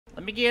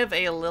let me give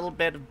a little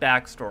bit of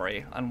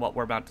backstory on what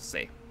we're about to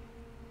see.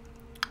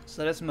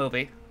 So this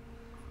movie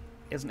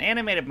is an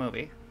animated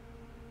movie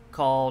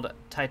called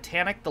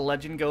Titanic: The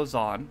Legend Goes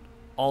On,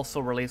 also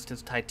released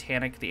as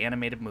Titanic: The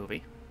Animated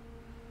Movie.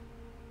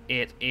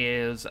 It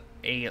is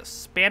a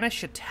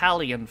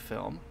Spanish-Italian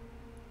film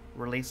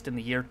released in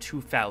the year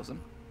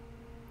 2000.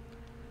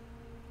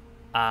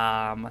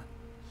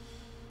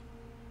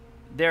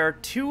 There are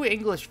two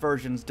English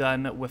versions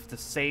done with the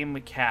same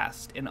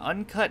cast, an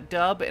uncut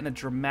dub and a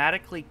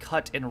dramatically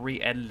cut and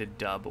re-edited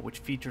dub, which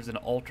features an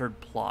altered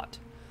plot.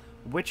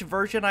 Which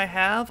version I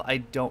have, I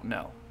don't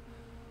know.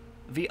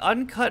 The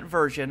uncut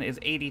version is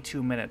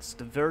 82 minutes.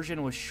 The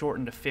version was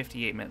shortened to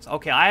 58 minutes.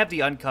 Okay, I have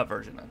the uncut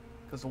version then,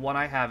 because the one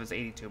I have is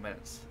 82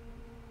 minutes.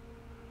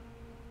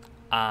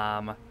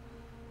 As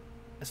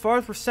far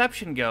as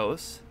reception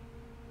goes,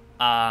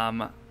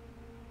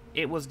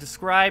 it was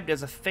described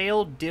as a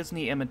failed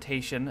Disney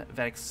imitation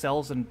that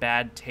excels in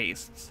bad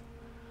tastes.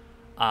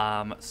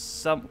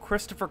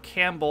 Christopher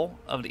Campbell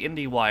of the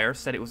IndieWire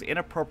said it was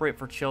inappropriate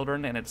for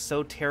children and it's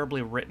so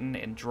terribly written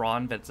and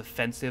drawn that it's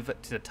offensive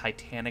to the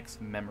Titanic's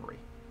memory.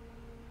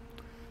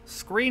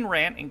 Screen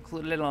Rant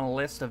included it on a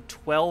list of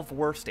 12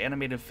 worst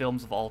animated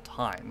films of all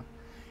time,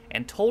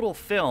 and Total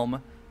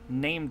Film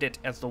named it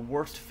as the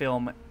worst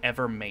film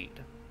ever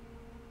made,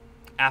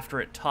 after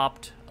it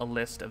topped a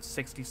list of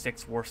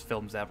 66 worst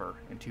films ever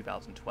in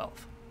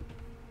 2012.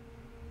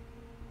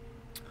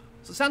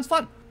 So sounds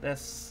fun.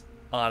 This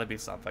ought to be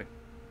something.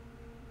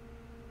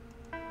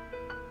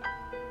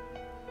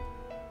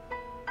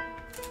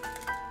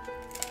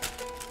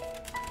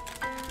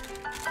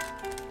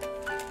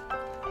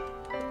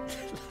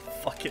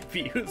 Fucking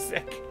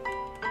music.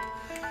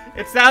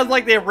 It sounds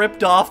like they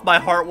ripped off My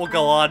Heart Will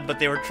Go On, but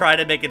they were trying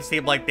to make it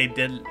seem like they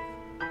didn't.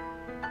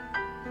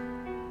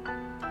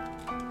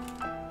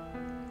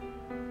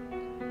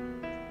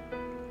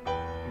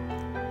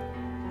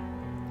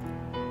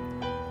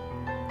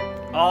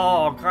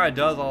 Oh, it kinda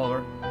does,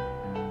 Oliver.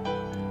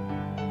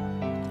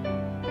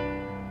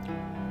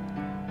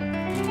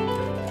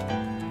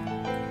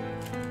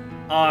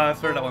 Oh, I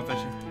threw that one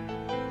fishing.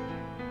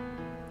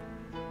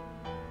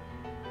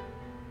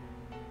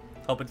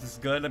 Hope it's as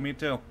good. Me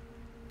too.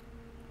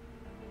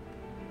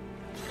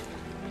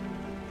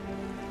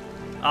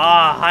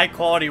 Ah, high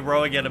quality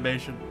rowing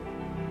animation.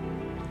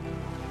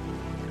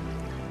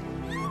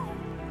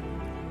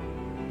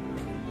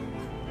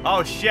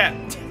 Oh shit.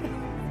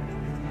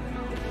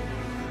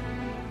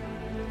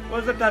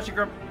 What is it, Tasha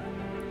Grim?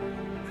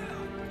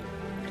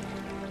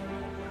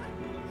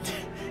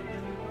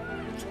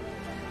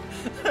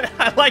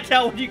 I like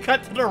how when you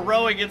cut to the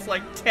rowing, it's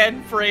like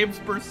 10 frames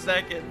per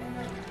second.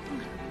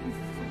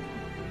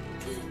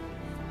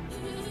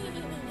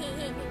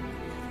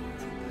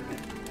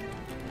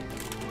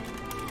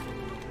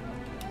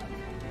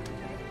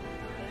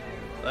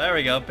 There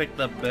we go, picked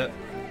up a bit.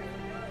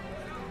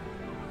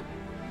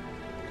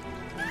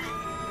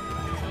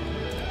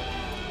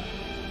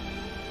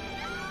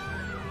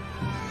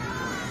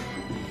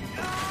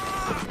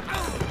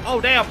 Oh,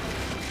 damn.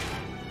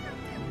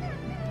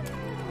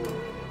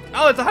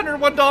 Oh, it's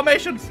 101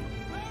 Dalmatians.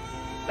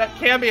 That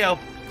cameo.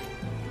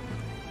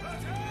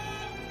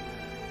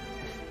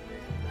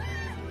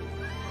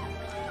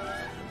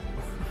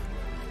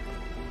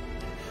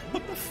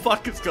 What the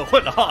fuck is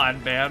going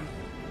on, man?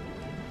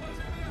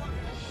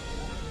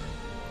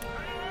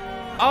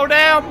 Oh,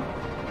 damn.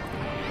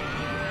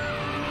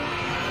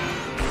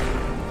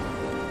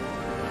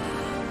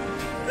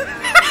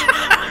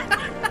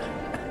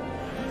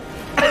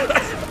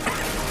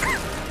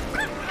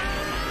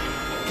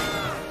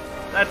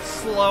 That's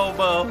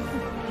slow-mo.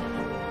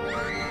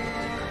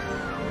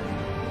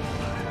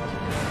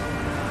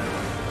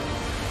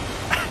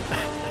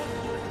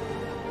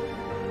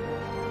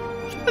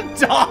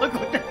 The dog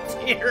with the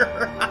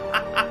tear.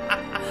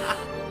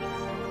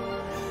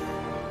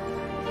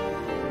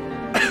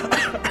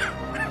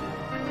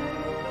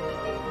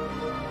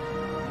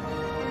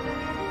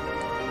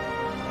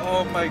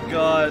 Oh my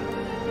god.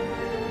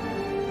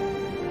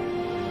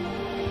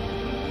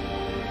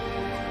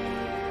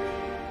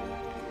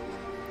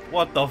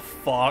 What the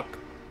fuck?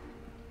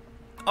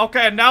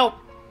 Okay,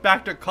 now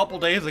back to a couple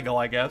days ago,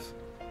 I guess.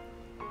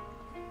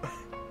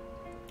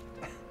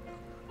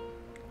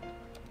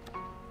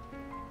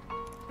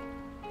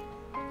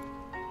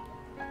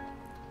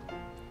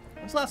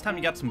 When's the last time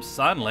you got some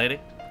sun, lady?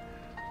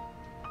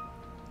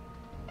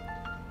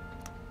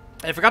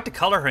 I forgot to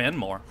color her in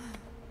more.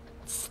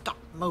 Stop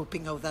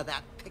moping over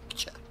that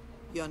picture.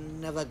 You're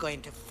never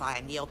going to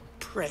find your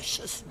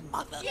precious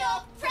mother.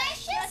 Your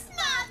precious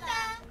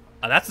mother!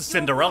 Oh, that's a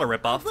Cinderella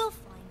ripoff. I will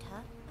find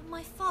her, and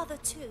my father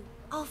too.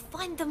 I'll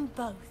find them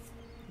both.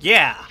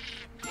 Yeah,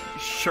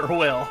 sure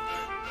will.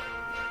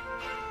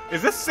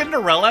 Is this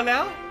Cinderella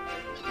now?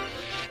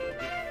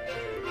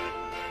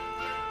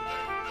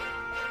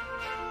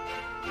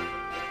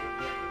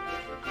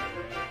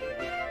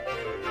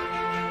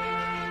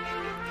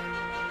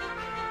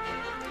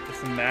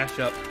 It's a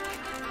mashup.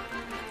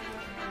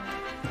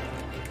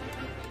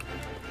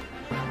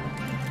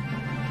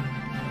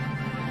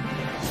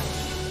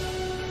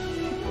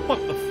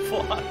 What the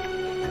fuck?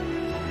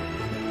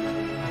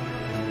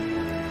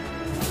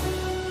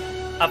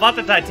 I thought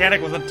the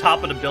Titanic was on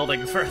top of the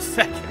buildings for a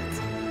second.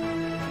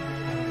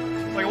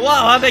 Like,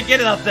 wow, how'd they get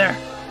it up there?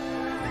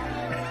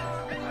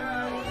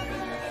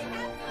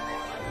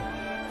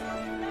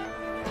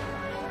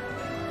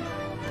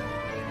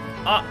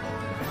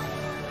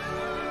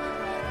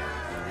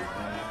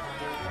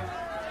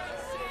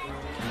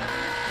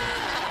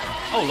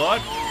 Oh,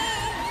 Lord.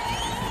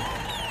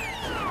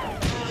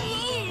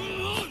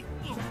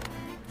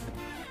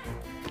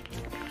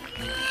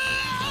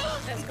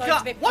 There's going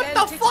to be what the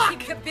plenty fuck? to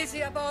keep you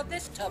busy aboard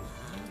this tub.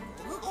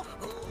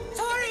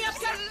 Hurry up,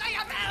 you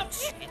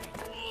layabouts!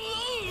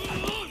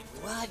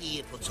 Why do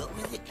you put up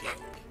with it, King?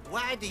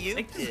 Why do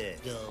you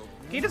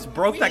He just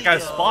broke that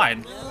guy's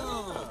spine.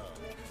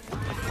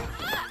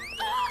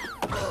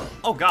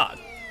 Oh, God.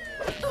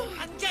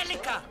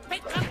 Angelica,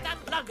 pick up that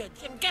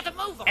luggage and get him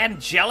over.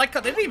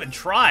 Angelica? They didn't even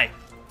try.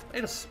 They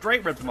just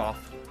straight ripped him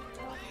off.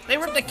 They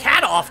ripped the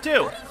cat off,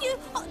 too.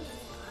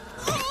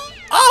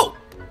 Oh!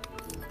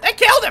 They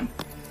killed him!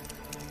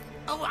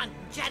 Oh,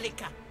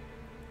 Angelica,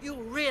 you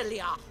really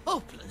are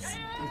hopeless.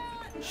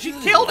 She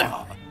killed him!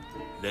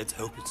 Let's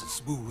hope it's a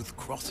smooth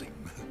crossing.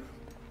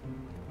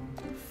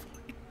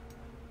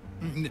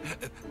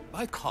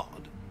 My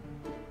card.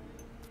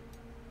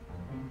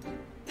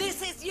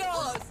 This is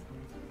yours.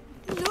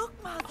 Look,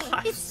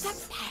 Mother, it's the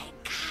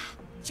bank.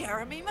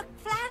 Jeremy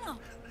McFlannel.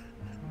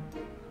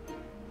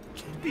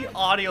 The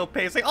audio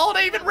pacing. Oh,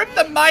 they even ripped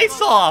the mice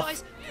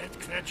off! Let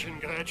Gretchen.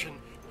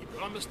 He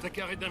promised to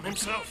carry them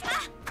himself.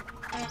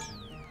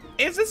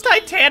 Is this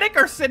Titanic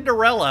or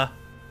Cinderella?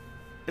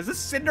 Is this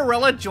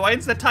Cinderella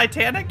joins the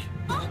Titanic?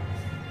 Who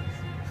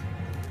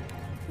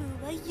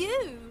are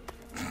you?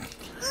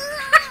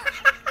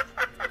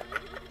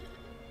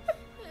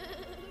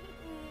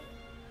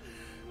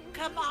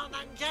 Come on,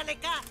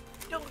 Angelica,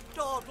 don't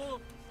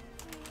dawdle.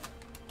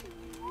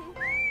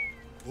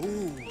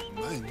 Oh,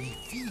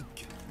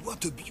 magnifique!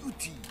 What a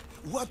beauty!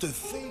 What a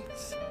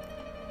face!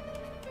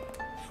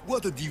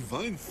 What a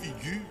divine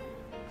figure!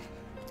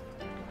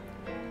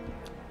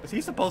 Is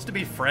he supposed to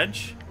be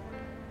French?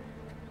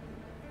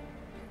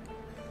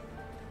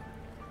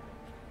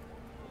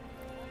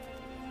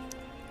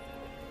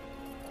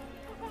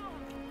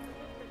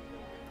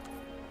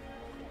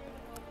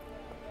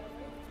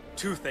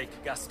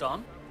 Toothache,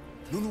 Gaston.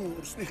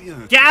 Non, ce n'est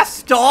rien.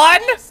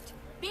 Gaston?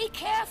 Be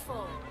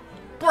careful.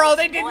 Bro,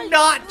 they did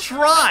not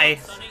try.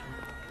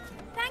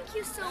 Thank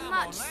you so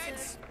much.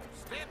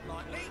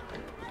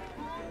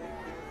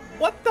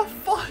 What the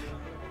fuck?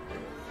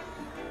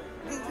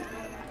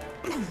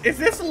 Is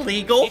this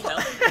legal?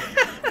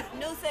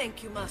 No,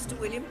 thank you, Master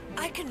William.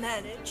 I can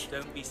manage.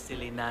 Don't be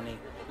silly, Nanny.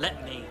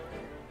 Let me.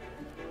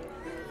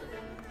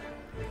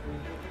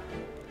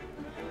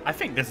 I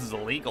think this is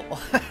illegal.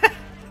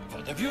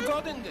 What have you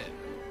got in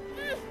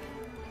there?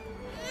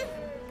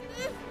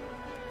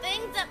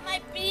 Things that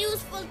might be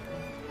useful.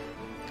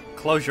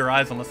 Close your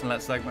eyes and listen to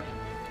that segment.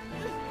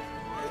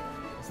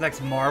 This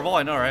next Marvel,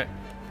 I know, right?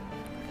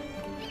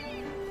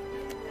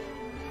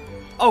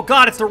 Oh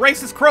God, it's the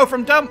racist crow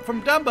from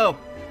Dumbo.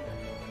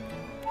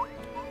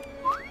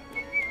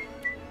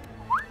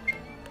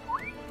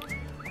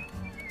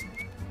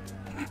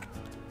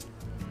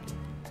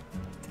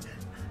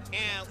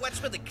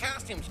 What's with the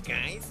costumes,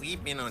 guys?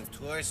 We've been on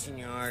tour,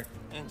 senor,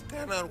 and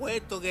cannot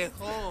wait to get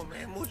home,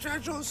 eh,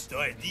 muchachos?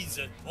 Estoy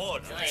dicen por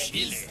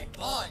Chile.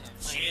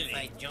 If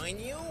I join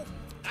you,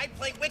 I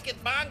play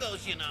wicked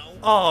bongos, you know.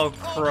 Oh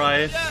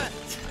Christ.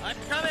 I'm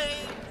coming.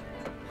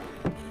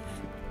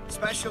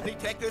 Special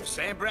Detective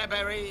Sam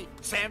Bradbury.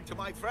 Sam to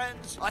my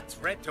friends, a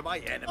threat to my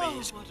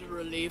enemies. Oh, what a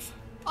relief.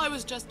 I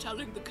was just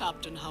telling the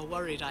captain how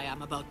worried I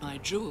am about my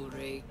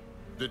jewelry.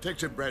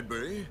 Detective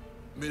Bradbury,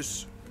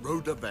 Miss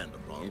Rhoda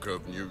Vanderplank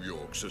of New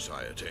York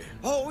Society.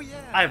 Oh,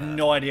 yeah. I have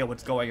no idea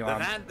what's going The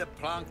on.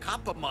 Vanderplank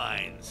copper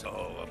mines.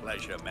 Oh, a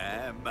pleasure,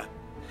 ma'am.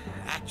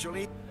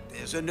 Actually,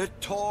 there's a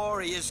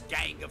notorious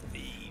gang of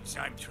thieves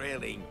I'm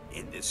trailing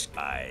in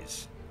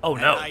disguise. Oh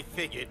And no. I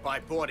figured by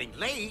boarding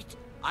late,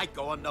 I'd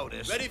go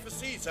unnoticed. Ready for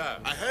sea, sir.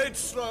 Ahead,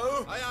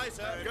 slow. Aye, aye,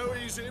 sir. Go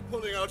easy,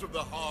 pulling out of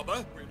the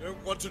harbor. We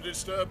don't want to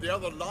disturb the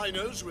other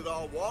liners with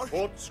our wash.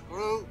 Port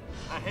screw.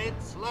 Ahead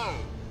slow.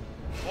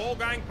 All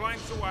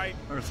gangplanks away.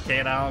 Where's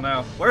Kate? I don't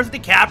know. Where's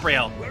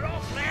DiCaprio? We're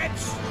off,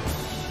 lads.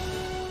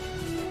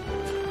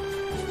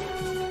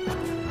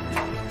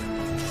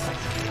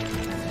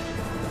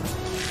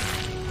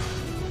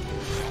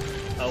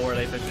 Oh, where are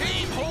they fishing?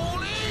 Keep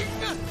hauling.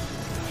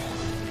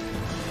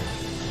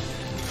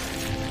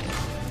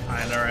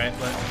 I know, right?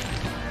 But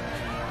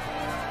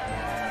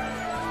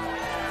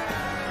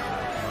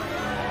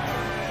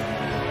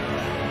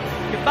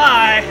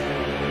goodbye.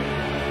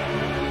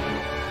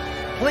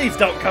 Please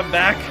don't come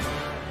back.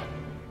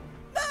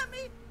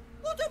 Mommy,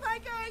 what am I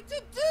going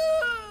to do?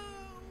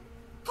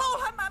 Call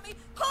her, Mummy.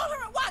 Call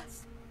her at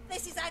once.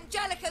 This is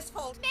Angelica's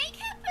fault. Make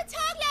her put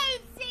her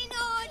clothes in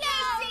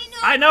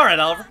order. I know, right,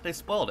 Oliver? They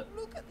spoiled it.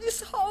 Look at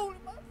this hole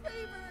in my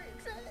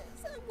favorite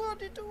dress. I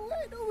wanted to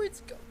wear it. Oh,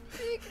 it's got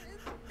big and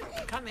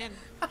big. Come in.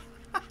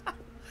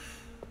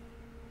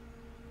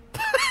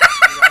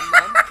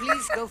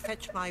 Please go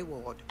fetch my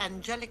ward,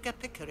 Angelica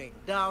Pickering,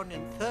 down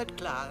in 3rd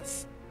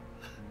class.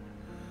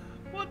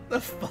 What the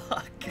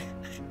fuck?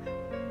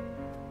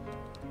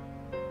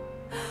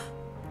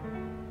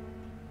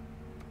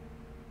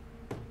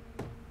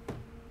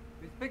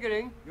 Miss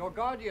Pickering, your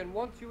guardian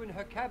wants you in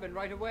her cabin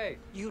right away.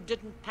 You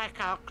didn't pack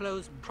our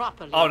clothes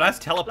properly. Oh, nice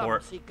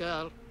teleport. Clumsy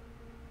girl.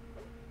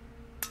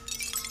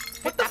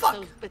 What the Pick fuck?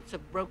 up those bits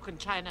of broken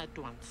china at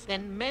once.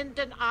 Then mend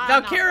and iron Now,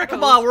 our Kara, come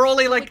clothes on. We're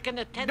only so we like can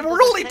attend we're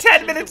to only the 10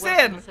 sections minutes that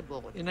were in.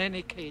 possible. In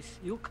any case,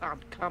 you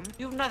can't come.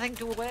 You've nothing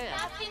to wear.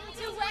 Nothing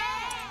to wear.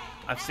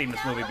 I've seen this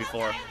movie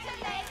before.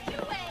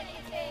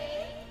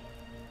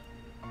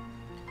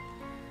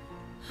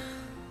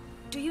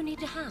 Do you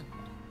need a hand?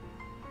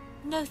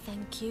 No,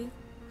 thank you.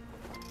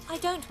 I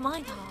don't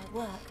mind hard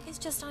work. It's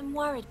just I'm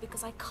worried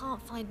because I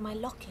can't find my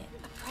locket,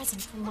 a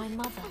present from my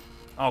mother.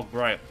 Oh,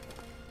 great.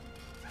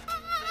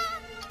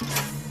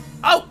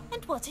 Oh!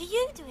 And what are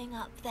you doing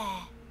up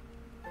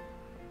there?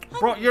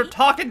 Bro, you're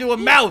talking to a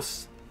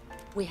mouse!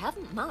 We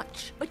haven't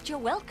much, but you're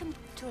welcome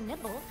to a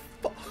nibble.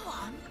 Go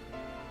on.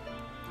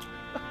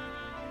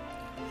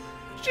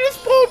 She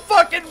just pulled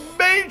fucking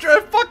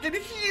a fucking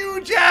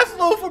huge ass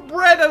loaf of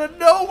bread out of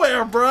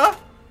nowhere, bruh!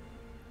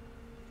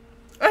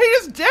 And he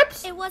just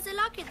dips? It was a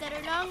locket that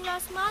her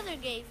long-lost mother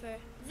gave her.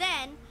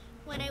 Then,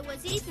 when I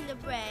was eating the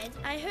bread,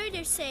 I heard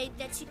her say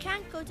that she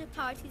can't go to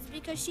parties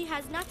because she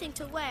has nothing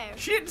to wear.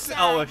 She didn't say.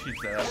 Oh, she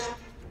said that.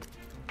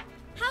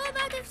 How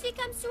about if she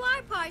comes to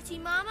our party,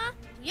 Mama?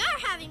 You're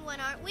having one,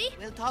 aren't we?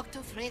 We'll talk to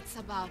Fritz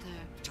about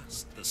her.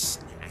 Just the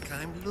snack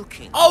I'm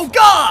looking for. Oh,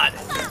 God!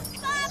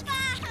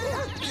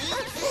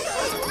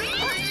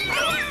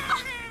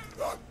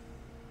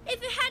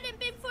 If it hadn't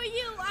been for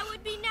you, I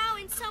would be now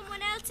in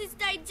someone else's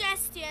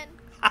digestion.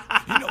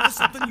 You know there's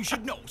something you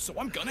should know, so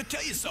I'm gonna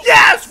tell you so.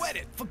 Yes! Sweat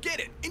it, forget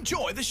it,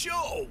 enjoy the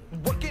show.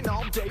 Working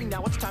all day,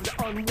 now it's time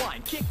to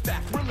unwind. Kick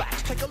back,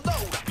 relax, take a load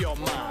off your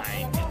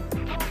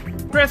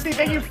mind. Christy,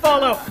 thank you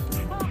follow.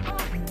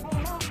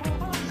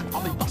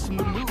 I'll be busting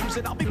the moves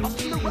and I'll be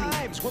busting the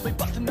rhymes. We'll be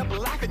busting up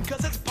laughing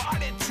cause it's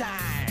party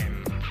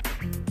time.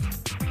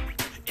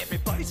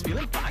 Everybody's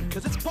feeling fine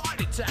cause it's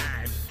party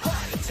time.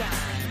 Party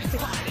time,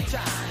 party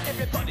time.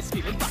 Everybody's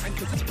feeling fine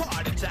cause it's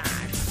party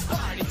time.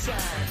 Party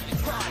time,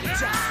 party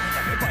time.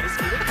 Everybody's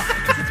feeling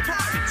fine cause it's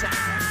party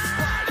time.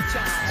 Party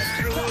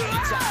time, party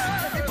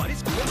time.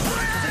 Everybody's feeling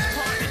fine cause it's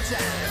party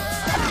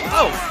time.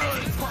 Oh!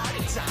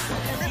 Party time.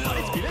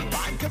 Everybody's feeling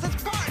fine cause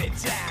it's party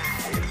time.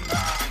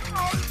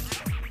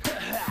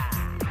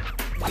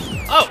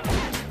 Oh!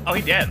 Oh,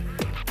 he did.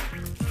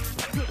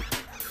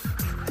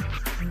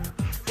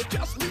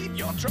 Just leave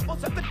your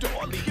troubles at the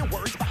door, leave your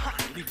worries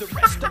behind, leave the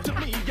rest up to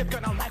me, you're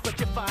gonna like what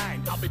you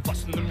find. I'll be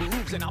busting the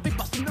moves and I'll be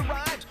busting the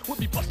rhymes, we'll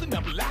be busting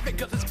up laughing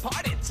cause it's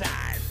party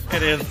time.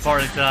 It is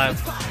party time.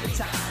 It's party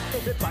time,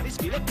 everybody's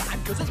feeling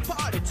fine cause it's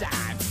party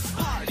time.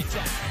 Party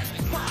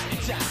time, party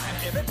time,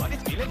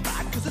 everybody's feeling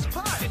fine cause it's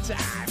party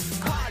time.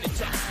 Party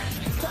time,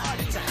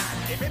 party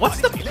time.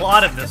 What's the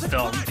plot of this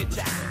film? Party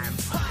time,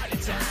 party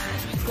time,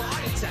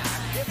 party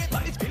time,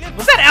 everybody's feeling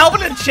Was that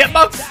Alvin and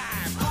Chipmunks?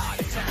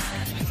 party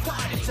time,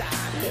 party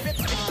time,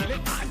 everybody's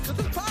feeling fine cause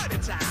it's party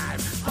time.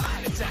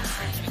 Party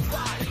time,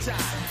 party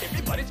time,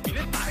 everybody's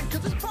feeling fine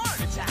cause it's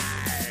party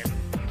time.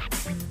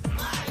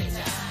 Party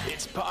time.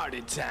 It's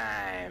party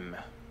time.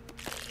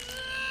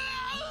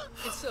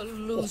 It's a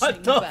losing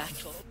What the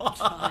battle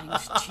trying to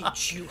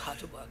teach you how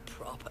to work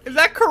properly. Is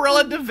that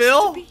Corella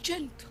DeVille? Be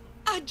gentle,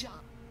 agile.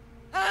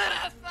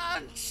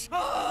 Elephants!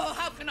 Oh,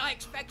 how can I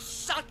expect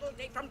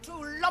subtlety from two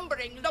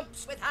lumbering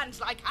lumps with hands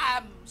like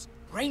hams?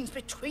 Brains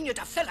between you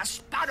to fill a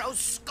sparrow's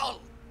skull.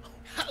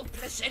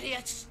 Hopeless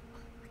idiots.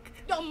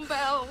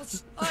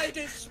 Dumbbells, I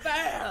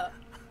despair.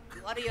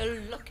 What are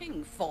you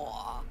looking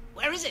for?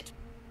 Where is it?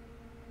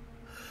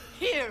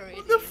 Here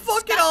it The is.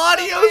 fucking That's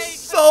the audio's way to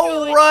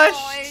so do it,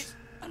 rushed. boys.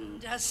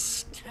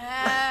 Understand?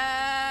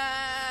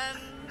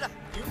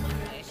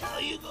 How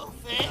you go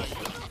fast?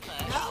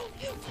 No,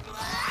 you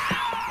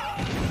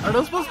Are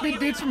those supposed to be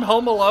dudes from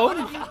Home Alone? What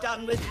have you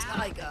done with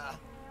Tiger?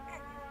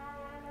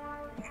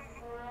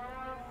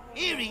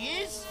 Here he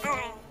is.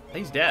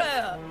 He's dead.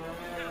 Where?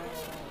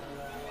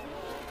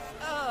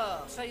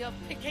 Oh, so you're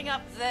picking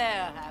up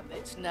their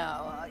habits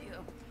now, are you?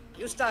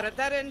 You start at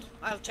that end,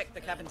 I'll check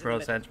the cabins in a Bro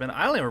minute. henchman.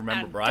 I only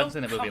remember And bro. I haven't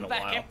seen don't that movie in come a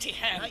back while.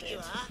 empty-handed. Right you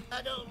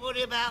are. Don't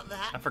worry about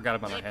that. I forgot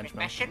about my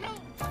henchman. Professional.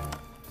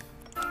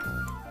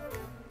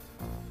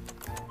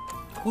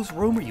 Whose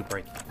room are you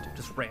breaking into?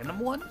 Just random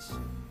ones?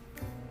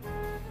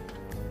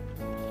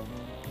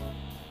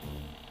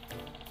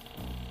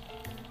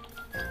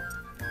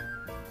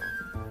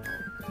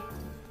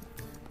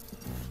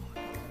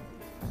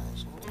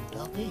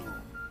 Doggy.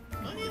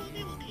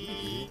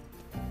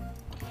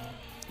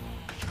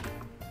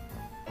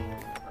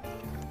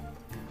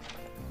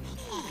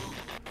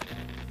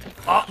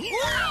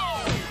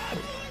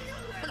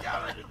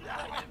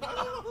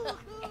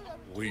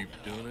 We've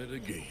done it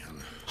again.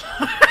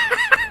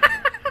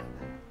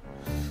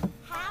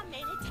 How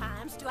many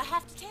times do I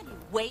have to tell you?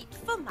 Wait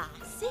for my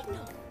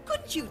signal.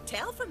 Couldn't you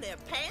tell from their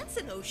pants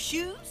and those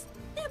shoes?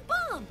 They're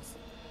bombs.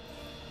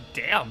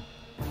 Damn.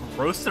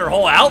 Roasted her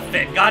whole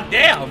outfit,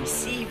 goddamn.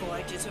 Sea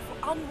voyages are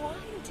for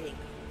unwinding.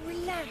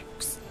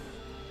 Relax.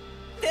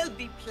 There'll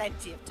be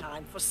plenty of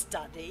time for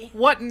study.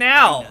 What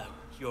now? No,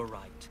 you're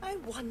right. I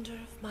wonder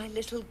if my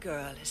little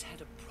girl has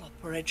had a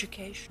proper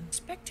education.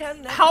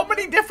 Spectacular. How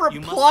many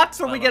different plots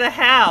are we gonna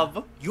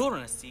have? You're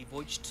on a sea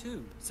voyage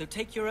too, so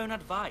take your own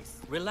advice.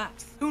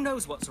 Relax. Who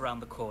knows what's around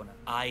the corner?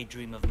 I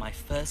dream of my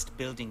first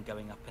building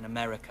going up in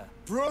America.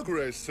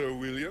 Progress, Sir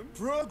William.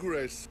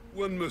 Progress.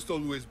 One must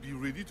always be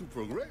ready to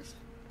progress.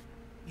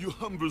 Your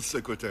humble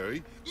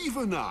secretary,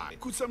 even I,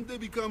 could someday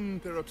become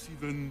perhaps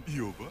even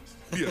your boss.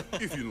 Here,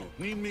 if you don't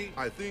need me,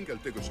 I think I'll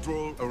take a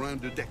stroll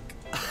around the deck.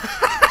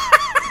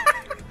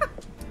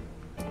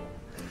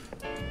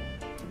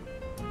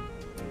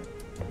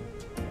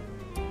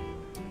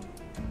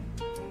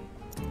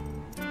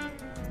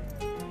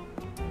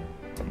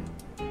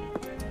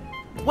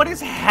 What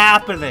is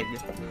happening?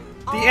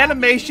 The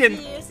animation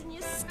Years and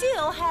you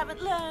still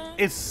haven't learned.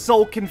 is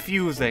so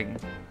confusing.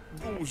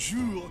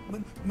 Bonjour,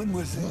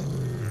 mademoiselle.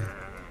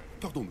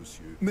 Pardon,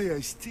 monsieur. May I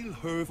steal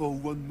her for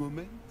one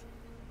moment?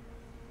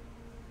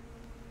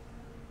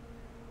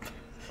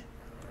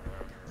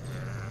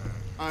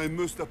 I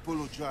must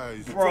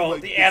apologize. Bro, for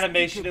my the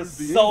animation is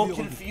despicable so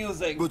behavior,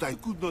 confusing. But I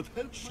could not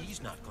help.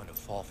 She's not going to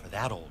fall for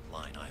that old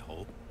line, I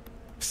hope.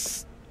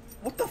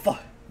 What the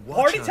fuck? Watch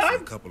Party out for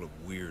time? a couple of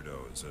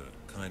weirdos,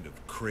 a kind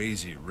of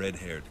crazy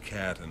red-haired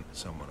cat, and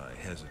someone I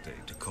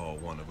hesitate to call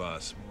one of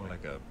us, more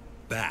like a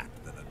bat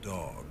than a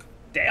dog.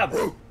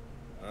 Damn.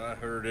 I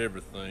heard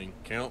everything.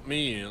 Count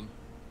me in.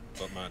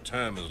 But my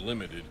time is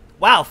limited.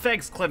 Wow,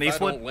 thanks, Clint If I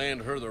Eastwood. don't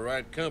land her the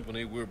right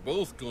company, we're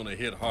both gonna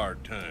hit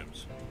hard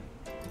times.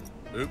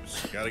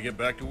 Oops, gotta get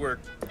back to work.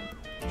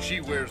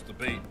 She wears the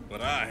bait, but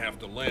I have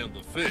to land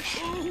the fish.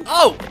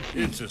 Oh!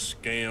 It's a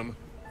scam.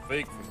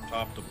 Fake from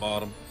top to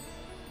bottom.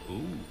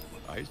 Ooh,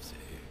 I see.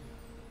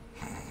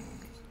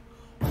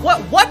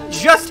 What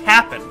just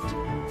happened?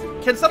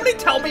 Can somebody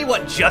tell me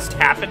what just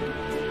happened?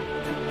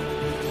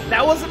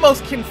 That was the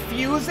most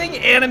confusing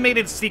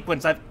animated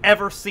sequence I've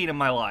ever seen in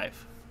my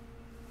life.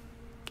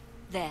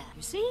 There,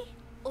 you see?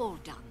 All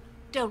done.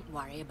 Don't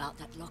worry about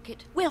that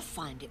locket. We'll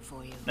find it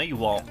for you. No, you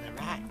won't. The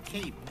right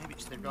key, maybe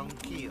it's the wrong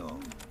keyhole.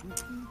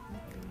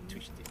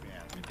 Twist it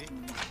round a bit.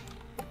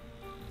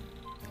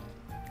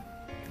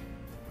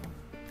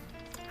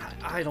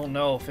 I don't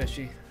know,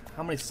 Fishy.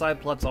 How many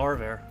side plots are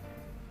there?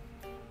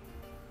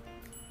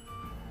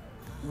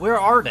 Where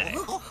are they?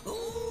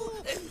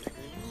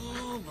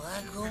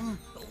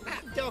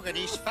 That dog and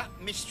his fat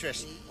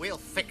mistress. We'll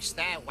fix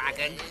their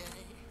wagon.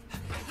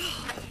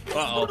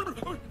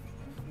 Uh-oh.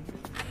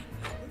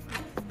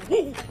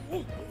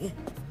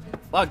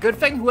 Wow, good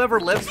thing whoever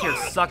lives here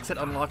sucks at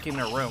unlocking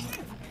their room.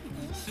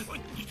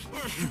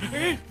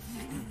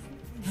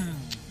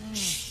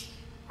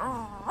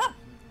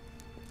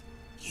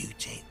 You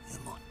take the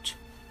mutt.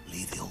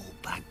 Leave the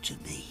old bag to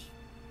me.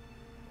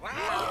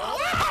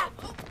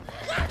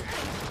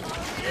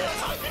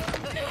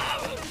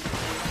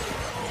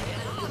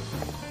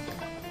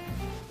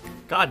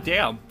 God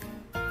damn.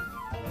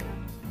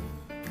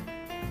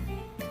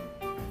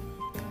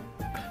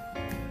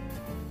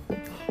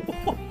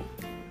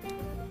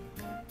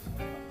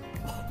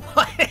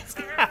 What is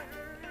that?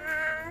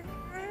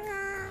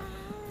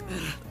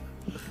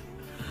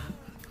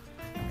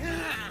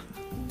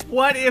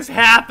 What is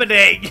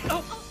happening?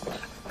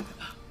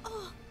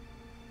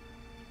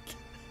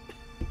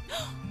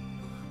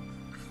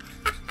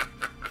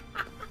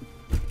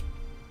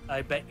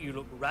 I bet you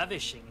look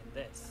ravishing in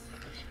this.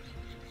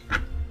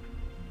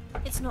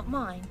 It's not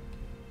mine.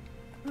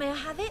 May I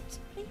have it,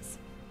 please?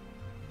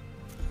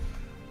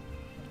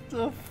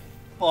 The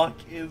fuck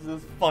is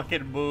this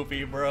fucking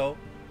movie, bro?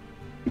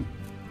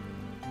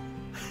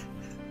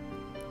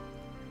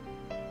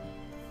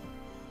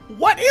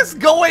 What is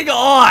going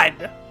on?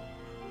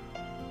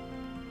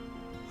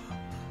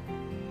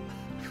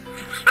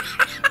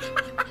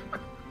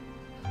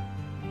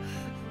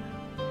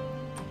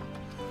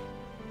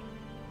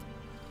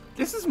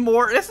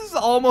 This is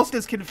almost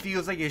as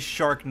confusing as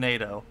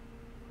Sharknado.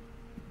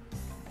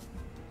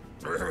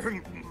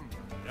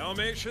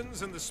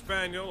 Dalmatians and the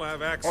Spaniel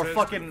have access Or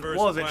fucking, to the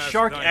what was it, first-class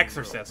Shark dining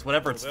Exorcist, room.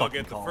 whatever it's So they'll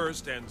fucking get the called.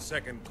 first and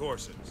second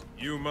courses.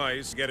 You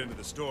mice get into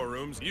the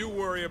storerooms. You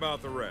worry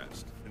about the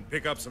rest. And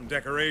pick up some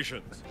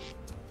decorations.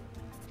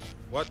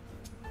 What?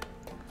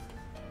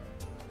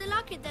 The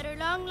locket that her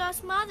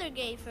long-lost mother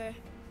gave her.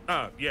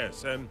 Ah,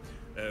 yes, and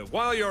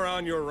while you're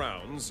on your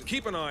rounds,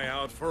 keep an eye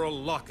out for a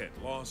locket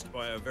lost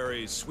by a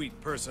very sweet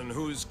person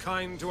who's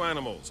kind to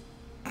animals.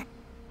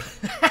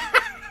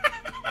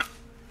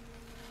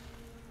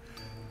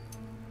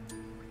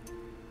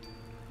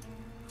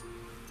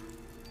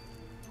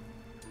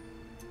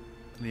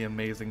 The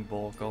amazing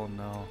bulk, oh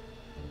no.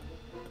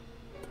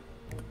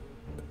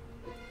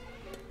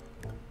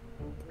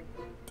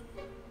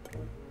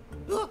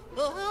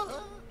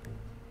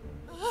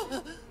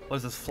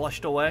 Was this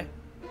flushed away?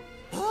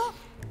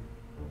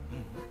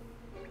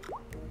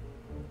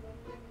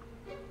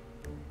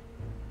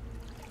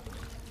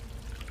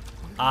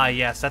 Ah,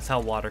 yes, that's how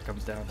water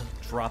comes down.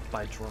 Drop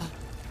by drop.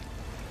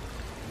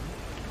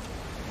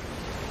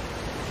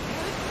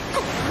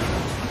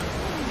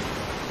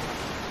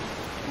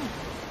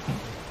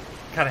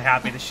 Kind of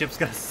happy the ship's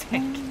gonna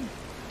sink.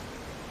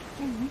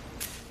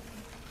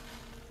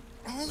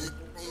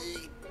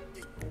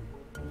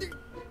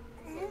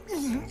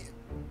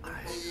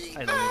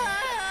 I don't know.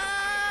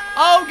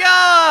 Oh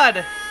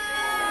God!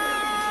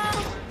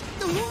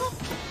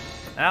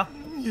 Now?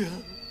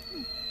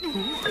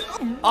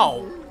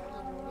 Oh.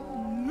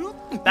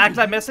 Back, did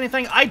I miss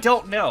anything? I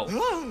don't know.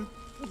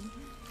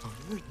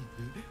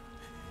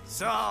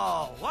 So,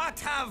 what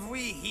have we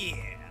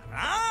here,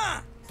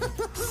 huh?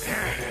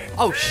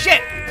 Oh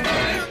shit!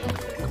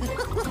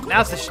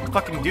 Now it's the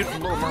fucking dude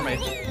from Little Mermaid.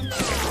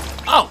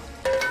 Oh!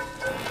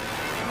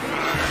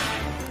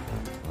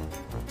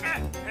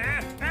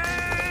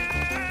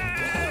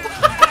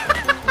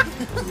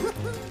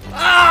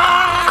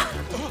 Ah!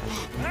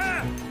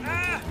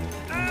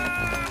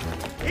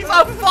 He's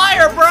on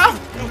fire, bro!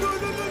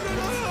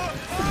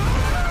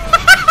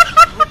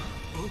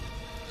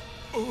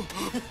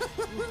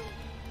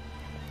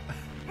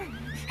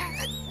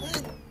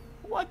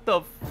 What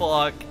the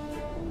fuck?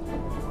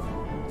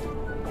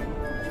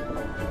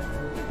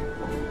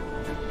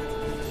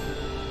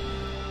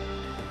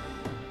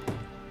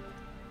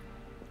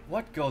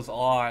 What goes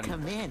on?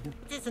 Come in.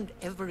 It isn't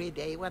every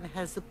day one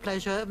has the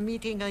pleasure of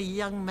meeting a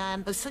young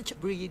man of such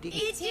breeding.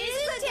 It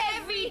isn't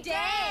every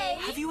day.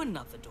 Have you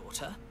another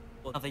daughter?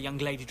 Or another young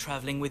lady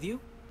traveling with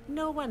you?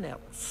 No one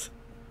else.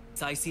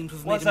 I seem to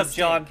have What's made a up, mistake.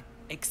 John?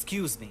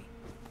 Excuse me.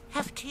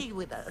 Have tea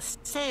with us.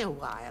 Stay a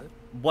while.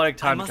 What a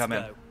time I to come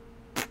in. must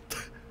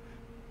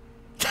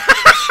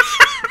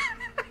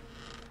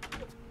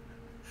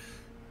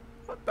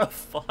What the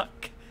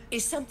fuck?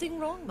 Is something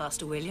wrong,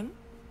 Master William?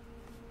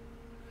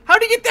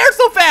 How'd he get there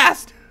so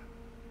fast?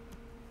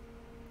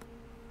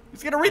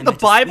 He's gonna read the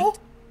Bible?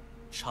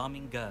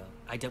 Charming girl.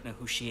 I don't know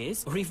who she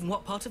is, or even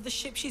what part of the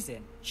ship she's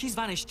in. She's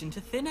vanished into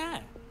thin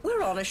air.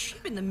 We're on a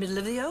ship in the middle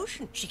of the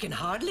ocean. She can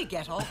hardly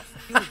get off.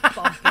 You'll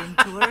bump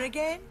into her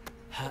again.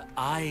 Her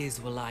eyes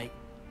were like...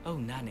 Oh,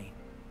 Nanny.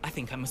 I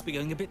think I must be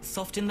going a bit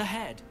soft in the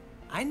head.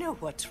 I know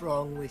what's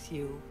wrong with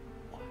you.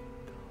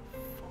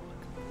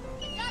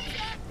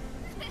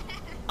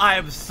 I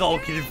am so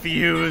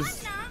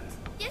confused.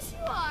 Yes,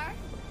 you are.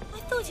 I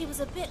thought he was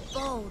a bit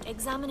bold,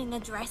 examining a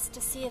dress to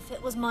see if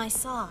it was my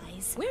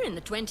size. We're in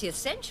the 20th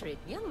century.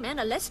 Young men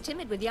are less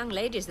timid with young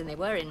ladies than they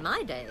were in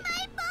my day.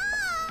 My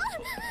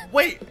ball!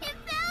 Wait. It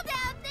fell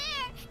down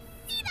there.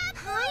 See that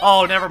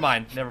ball? Oh, never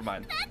mind. Never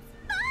mind. That's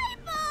my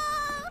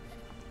ball.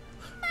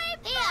 My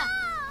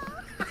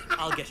ball.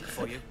 I'll get it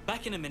for you.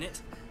 Back in a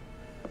minute.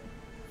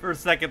 For a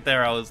second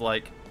there, I was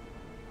like,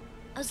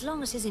 As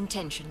long as his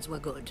intentions were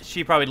good.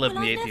 she probably lived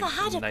Well, in I've the never 18th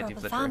had a and 19th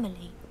proper century.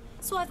 family,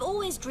 so I've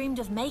always dreamed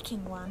of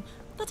making one.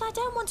 But I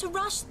don't want to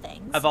rush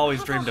things. I've always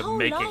I have dreamed a of whole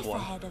making life one.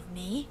 ahead of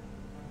me.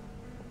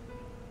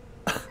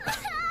 I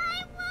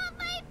want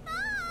my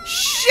ball.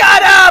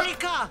 Shut up!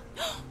 Rika!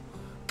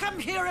 Come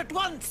here at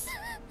once!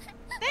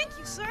 Thank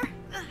you, sir.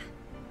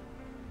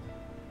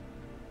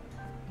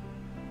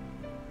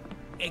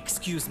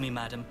 Excuse me,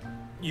 madam.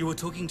 You were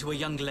talking to a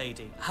young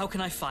lady. How can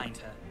I find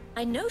her?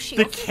 I know she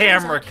The often goes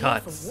camera out here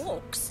cuts. for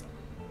walks.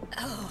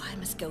 Oh, I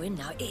must go in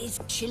now. It is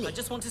chilly. I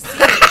just want to see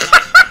her.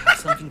 I have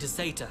something to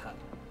say to her.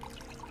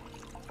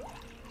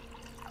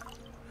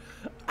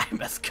 I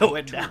must go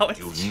in now.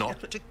 You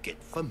not to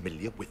get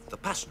familiar with the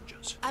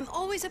passengers. I'm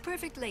always a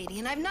perfect lady,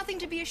 and I've nothing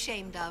to be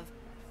ashamed of.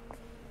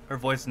 Her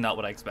voice is not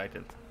what I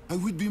expected. I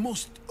would be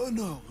most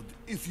honored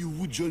if you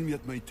would join me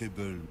at my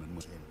table,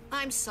 mademoiselle.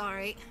 I'm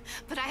sorry,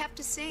 but I have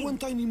to sing. One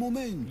tiny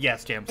moment.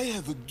 Yes, James. I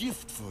have a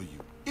gift for you.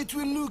 It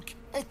will look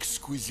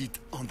exquisite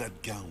on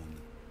that gown.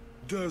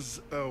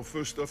 Does our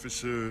first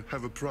officer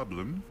have a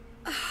problem?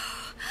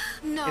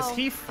 No, Is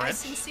he I French?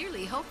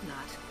 sincerely hope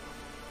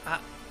not.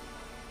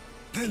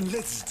 Then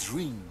let's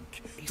drink.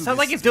 He sounds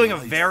like he's doing a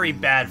very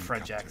bad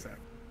French accent.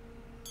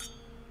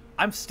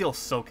 I'm still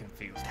so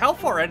confused. How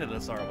far into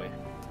this are we?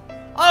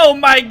 Oh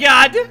my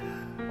god!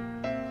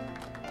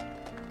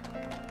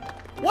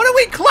 What are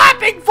we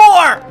clapping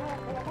for?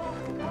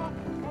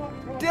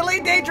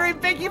 Dilly Daydream,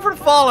 thank you for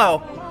the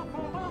follow.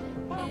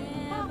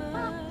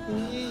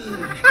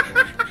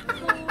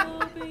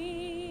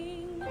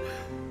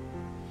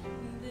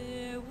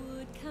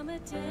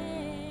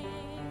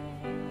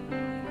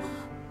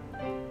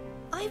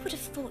 I would have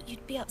thought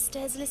you'd be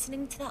upstairs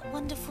listening to that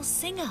wonderful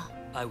singer.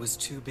 I was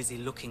too busy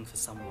looking for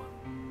someone.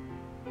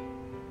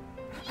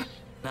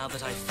 Now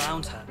that I've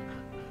found her,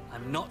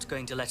 I'm not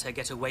going to let her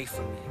get away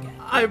from me again.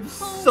 I'm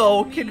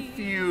so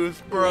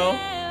confused, bro.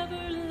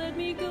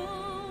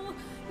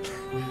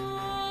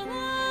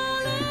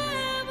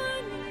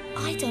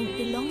 I don't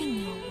belong in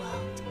your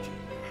world.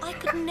 I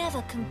could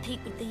never compete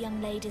with the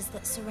young ladies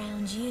that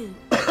surround you.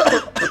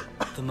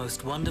 The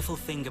most wonderful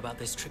thing about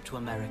this trip to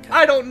America.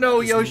 I don't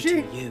know, is Yoshi.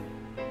 meeting you.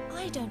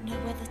 I don't know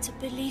whether to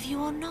believe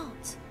you or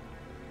not.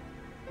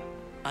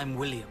 I'm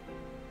William.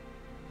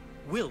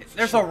 Will.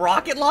 There's a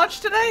rocket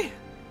launch today?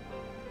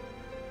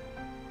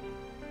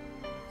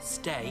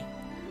 Stay?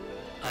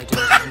 I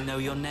don't even know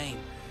your name.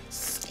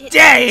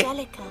 Stay!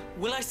 Angelica.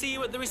 Will I see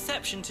you at the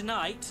reception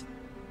tonight?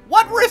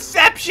 What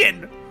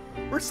reception?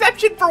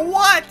 Reception for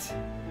what?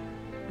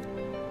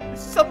 Is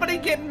somebody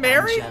getting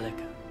married?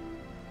 Angelica.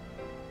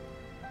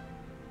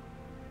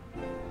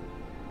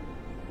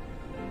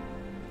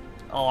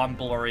 Oh, I'm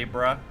blurry,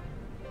 bruh.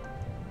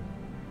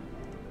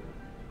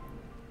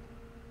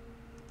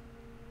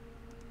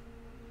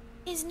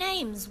 His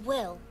name's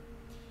Will.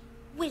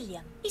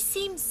 William. He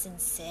seems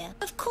sincere.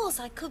 Of course,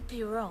 I could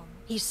be wrong.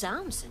 He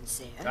sounds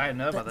sincere. I didn't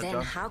know about but that, then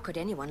John. how could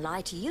anyone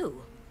lie to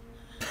you?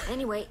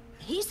 Anyway,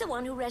 he's the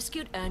one who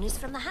rescued Ernest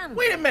from the hand.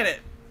 Wait a minute.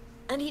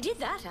 And he did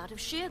that out of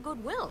sheer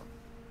goodwill.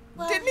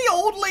 Didn't the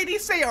old lady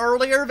say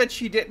earlier that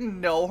she didn't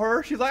know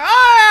her? She's like,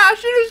 oh yeah,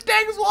 she just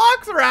takes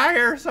walks around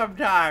here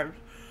sometimes.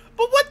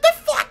 But what the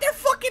fuck? They're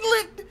fucking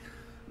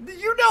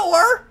You know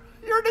her.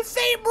 You're in the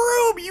same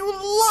room, you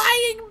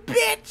lying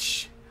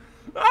bitch.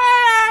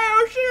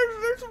 Oh, she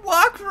just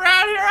walks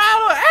around here.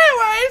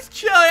 Anyway, it's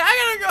chilly.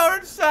 I gotta go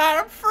inside.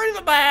 I'm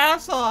freezing my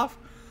ass off.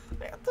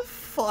 What the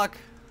fuck?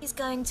 He's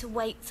going to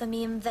wait for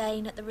me in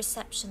vain at the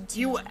reception tonight.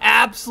 You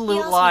absolute he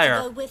asked liar.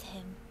 me to go with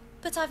him,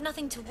 but I've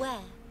nothing to wear,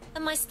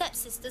 and my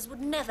stepsisters would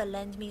never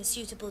lend me a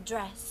suitable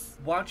dress.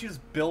 Why don't you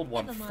just build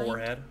one Never mind.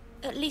 forehead?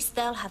 At least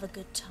they'll have a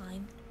good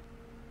time.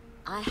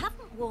 I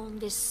haven't worn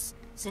this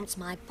since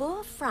my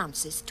poor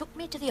Francis took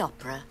me to the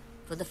opera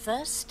for the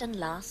first and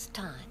last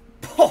time.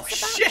 Oh It's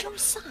about shit! your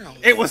size.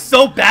 It was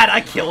so bad I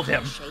killed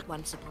him. Shade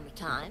once upon a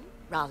time.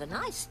 Rather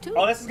nice, too.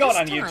 Oh, this is going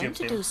on There's YouTube, time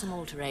to too. do some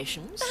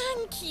alterations.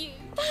 Thank you.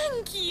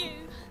 Thank you.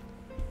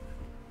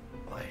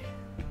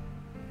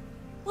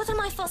 What did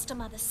my foster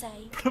mother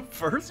say?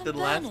 First and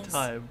last Berners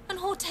time. And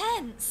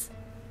Hortense.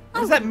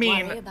 What does I that wouldn't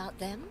mean? worry about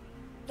them.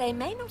 They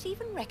may not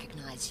even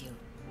recognize you.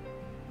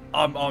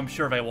 I'm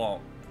sure they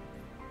won't.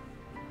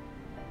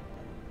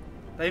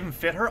 They even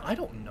fit her? I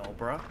don't know,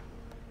 bruh.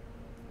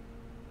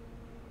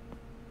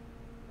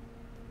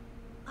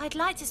 I'd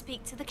like to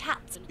speak to the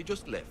captain. He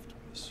just left,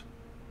 miss.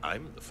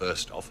 I'm the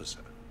first officer.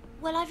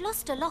 Well, I've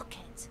lost a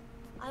locket.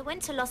 I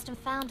went to Lost and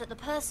Found at the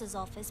purser's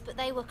office, but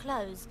they were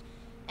closed.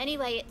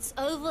 Anyway, it's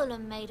oval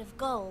and made of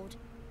gold.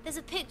 There's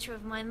a picture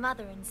of my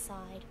mother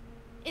inside.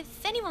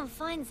 If anyone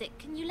finds it,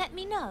 can you let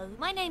me know?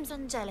 My name's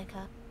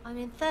Angelica. I'm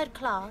in 3rd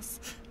class.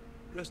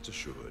 Rest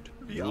assured.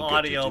 The you'll get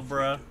audio, it if we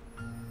bruh. do.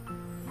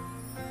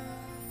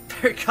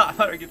 Their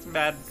godmother gets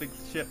mad and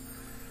thinks shit.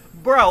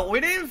 Bro, we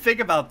didn't even think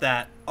about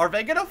that. Are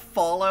they gonna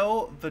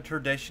follow the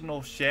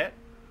traditional shit?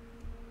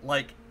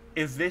 Like,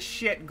 is this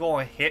shit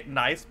going to hit an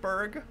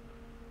iceberg?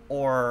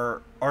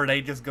 Or are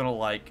they just gonna,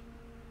 like,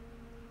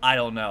 I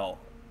don't know.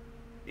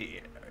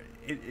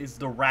 Is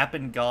the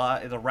rapping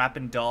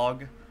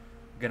dog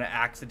gonna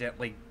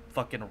accidentally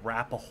fucking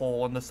wrap a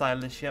hole in the side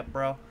of the ship,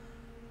 bro?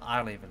 I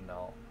don't even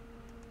know.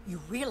 You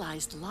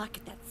realize the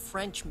locket that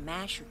French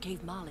masher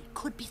gave Molly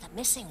could be the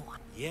missing one.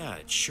 Yeah,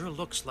 it sure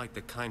looks like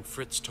the kind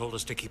Fritz told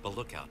us to keep a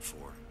lookout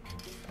for.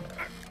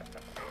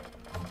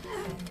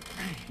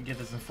 You get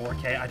this in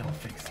 4K? I don't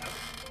think so.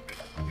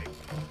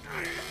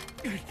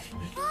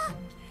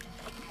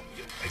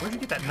 Where'd you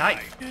get that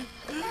knife?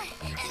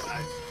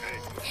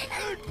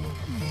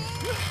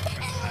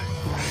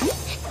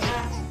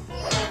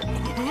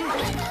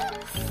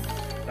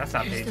 That's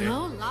not There's Daisy.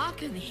 no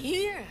lock in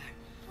here.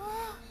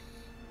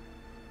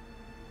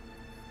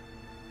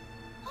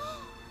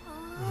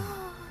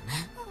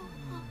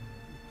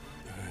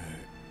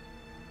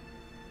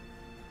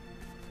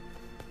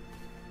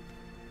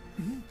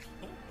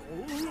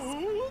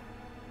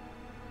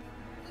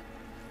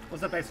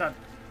 What's that based on?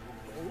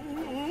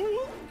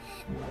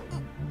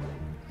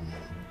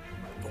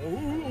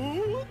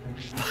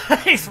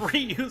 Please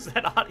reuse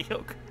that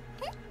audio.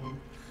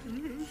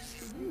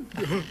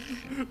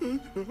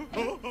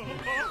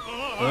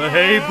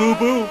 Hey, boo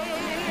boo.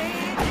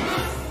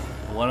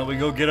 Why don't we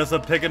go get us a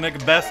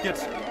picnic basket?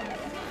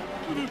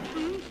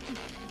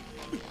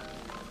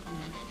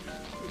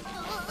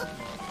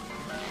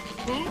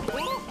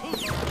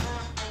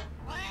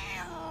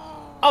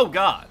 Oh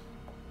God.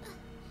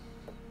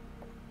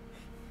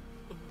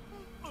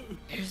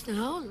 There's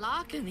no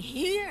lock in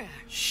here.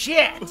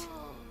 Shit.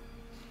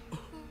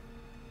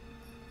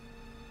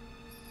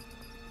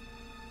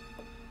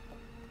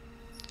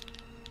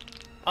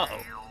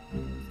 Uh-oh.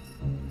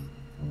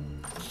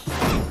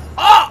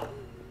 Oh!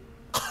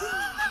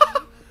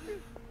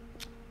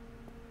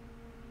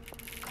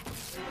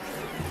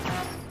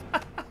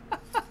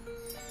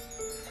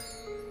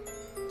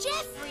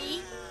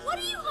 Jeffrey, what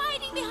are you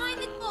hiding behind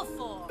the door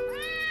for?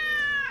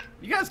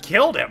 You guys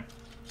killed him.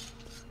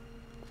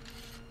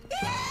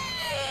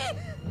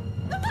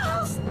 The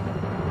mouse!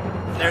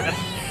 There.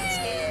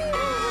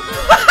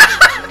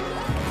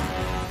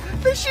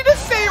 Did she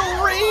just say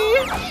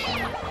Reed?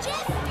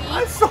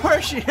 I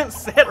swear she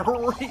just said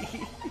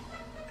Reed.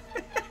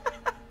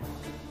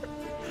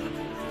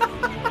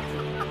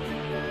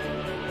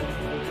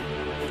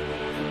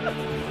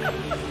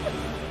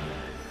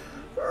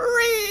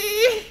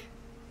 Reed.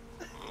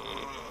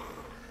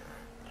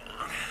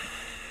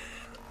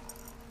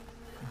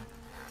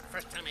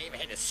 First time I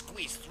never had to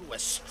squeeze through a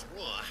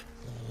straw.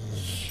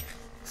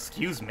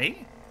 Excuse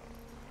me?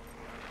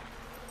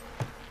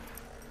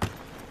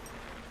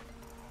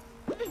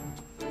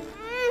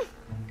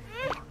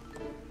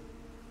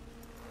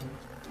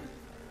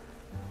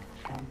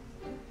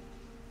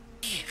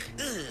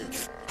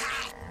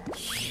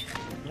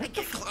 I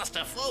get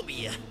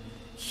claustrophobia.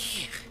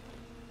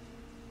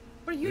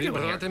 What are you We doing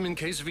brought here? him in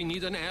case we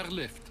need an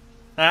airlift.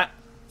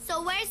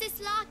 So where's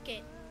this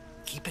locket?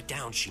 Keep it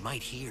down, she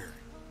might hear.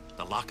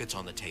 The locket's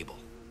on the table.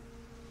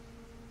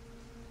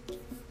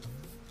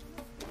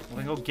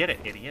 Well, go get it,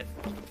 idiot.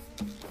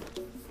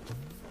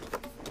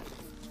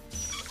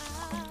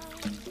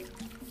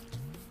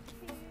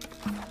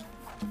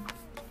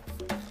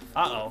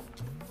 Uh-oh.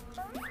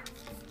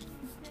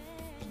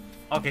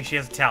 Okay, she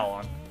has a towel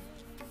on.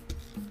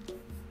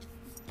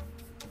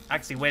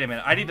 Actually, wait a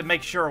minute. I need to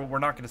make sure we're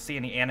not going to see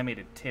any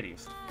animated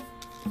titties.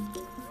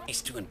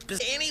 Nice doing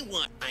business.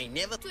 Anyone. I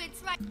never.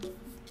 It's right.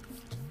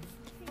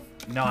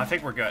 No, I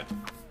think we're good.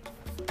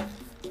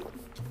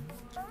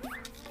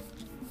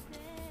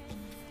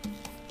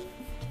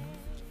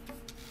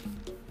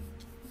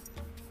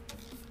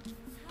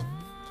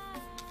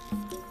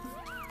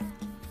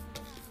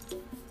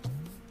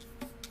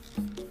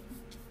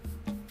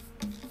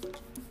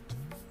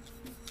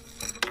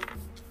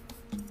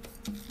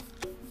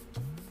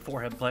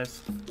 Forehead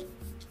place.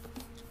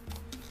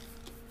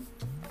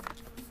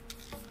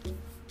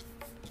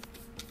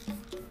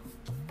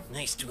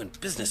 Nice doing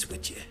business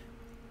with you.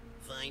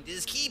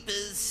 Finders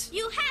keepers.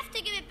 You have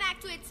to give it back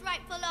to its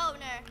rightful owner.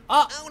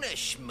 Owner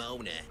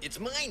schmona. It's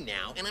mine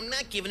now, and I'm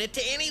not giving it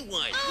to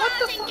anyone. What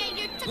the get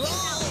your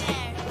tootsies out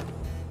there.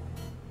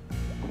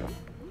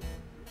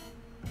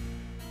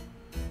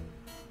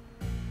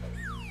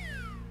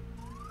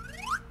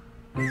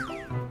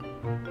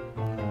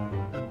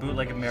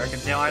 Bootleg American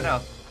Tail, I know.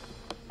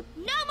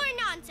 No more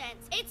nonsense.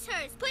 It's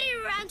hers. Put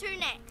it around her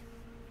neck.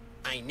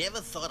 I never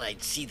thought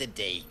I'd see the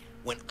day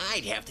when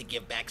I'd have to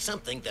give back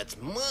something that's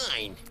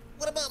mine.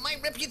 What about my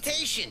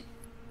reputation?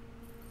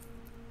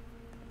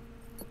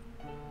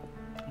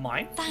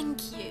 Mine? Thank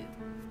you.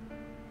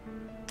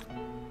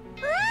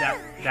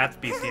 That's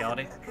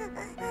bestiality.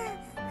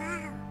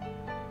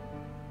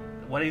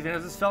 What do you think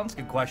of this film? It's a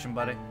good question,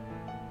 buddy.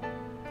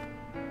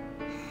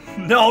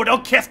 No,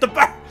 don't kiss the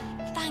bird!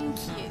 Thank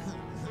you.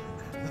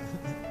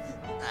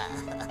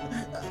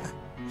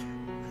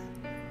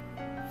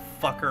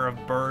 Fucker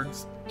of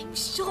birds. Are you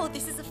sure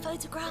this is a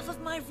photograph of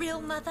my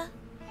real mother?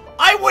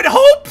 I would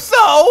hope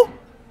so!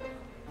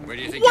 Where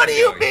do you think What do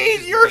you're you going? mean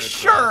This is you're third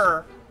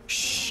sure?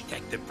 Shh,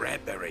 Detective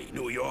Bradbury,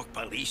 New York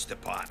Police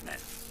Department.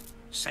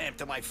 Sam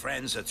to my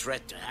friends a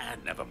threat to...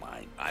 never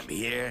mind. I'm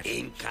here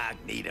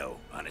incognito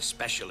on a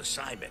special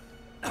assignment.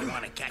 I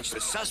want to catch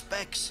the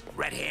suspects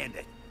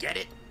red-handed. Get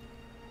it?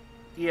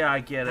 Yeah, I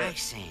get I it.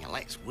 say,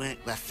 let's work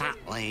the fat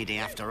lady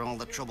after all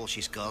the trouble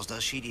she's caused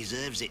us. She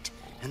deserves it.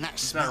 And that not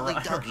smelly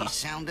right. dog is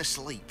sound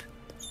asleep.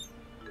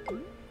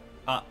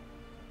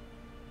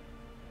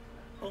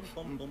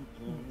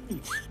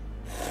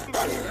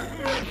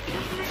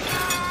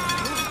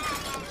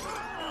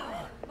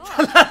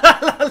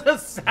 The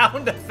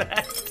sound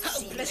effect.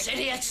 Hopeless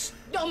idiots!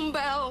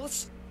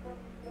 Dumbbells!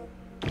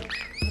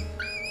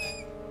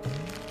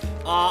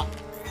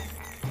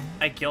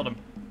 I killed him.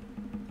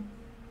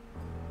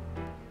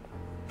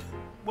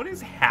 What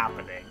is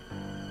happening?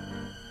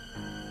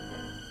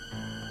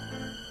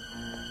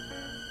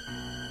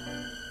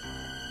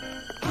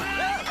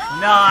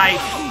 Nice!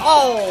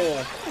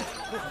 Oh!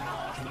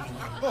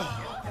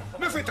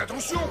 Mais faites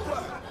attention, quoi!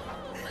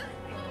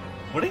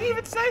 What did he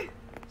even say?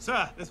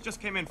 Sir, this just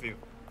came in for you.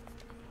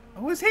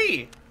 Who is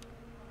he? Is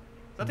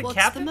that the What's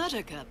captain? the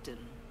matter, Captain?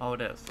 Oh,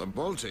 it is. The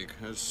Baltic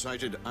has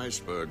sighted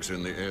icebergs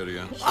in the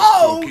area. So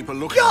Oh, keep a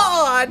lookout.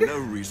 God! No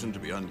reason to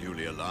be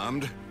unduly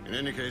alarmed. In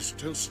any case,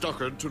 tell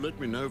Stockard to let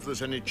me know if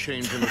there's any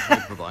change in the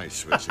type of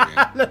ice we're seeing.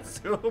 Let's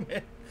zoom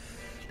in.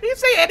 Did you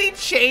say any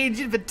change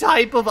in the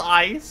type of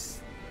ice?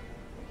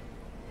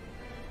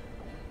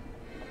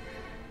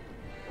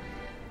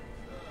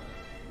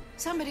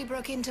 Somebody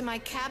broke into my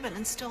cabin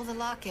and stole the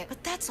locket,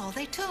 but that's all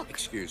they took.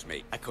 Excuse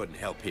me, I couldn't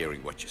help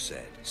hearing what you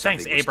said.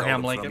 Thanks, Something was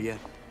Abraham stolen from Lincoln.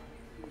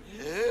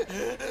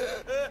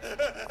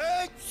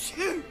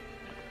 you?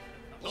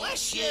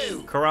 Bless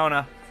you.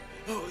 Corona.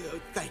 Oh,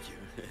 thank you.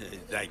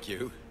 Thank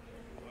you.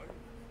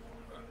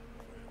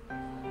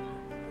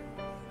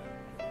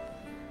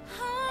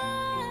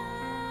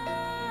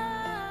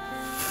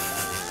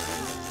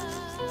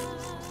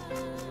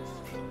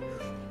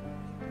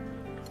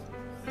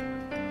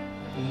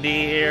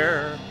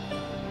 Near,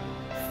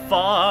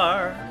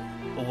 far,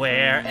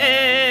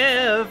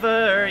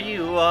 wherever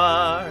you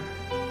are,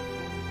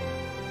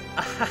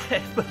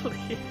 I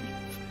believe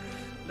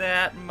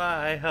that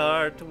my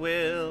heart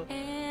will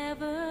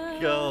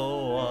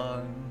go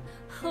on.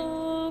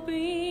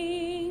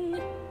 Hoping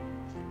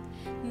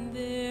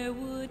there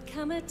would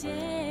come a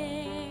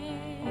day.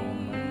 Oh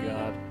my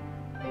God.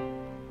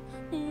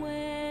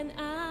 When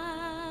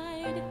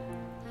I'd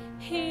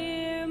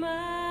hear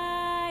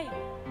my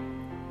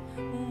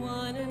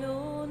one and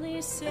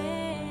only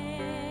say.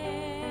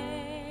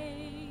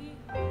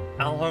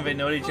 How long have they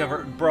known each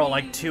other? Bro,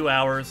 like 2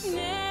 hours.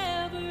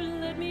 Never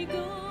let me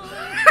go.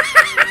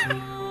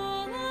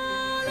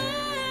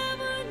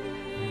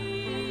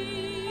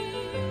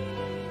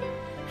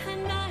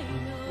 And I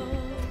know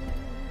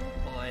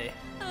Boy.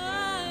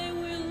 I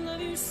will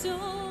love you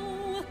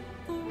so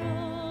for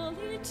all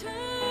eternity.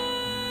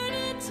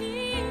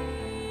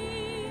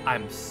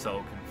 I'm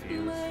so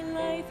confused. My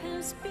life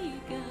has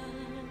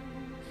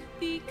begun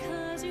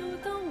because you're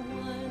the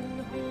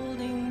one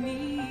holding me.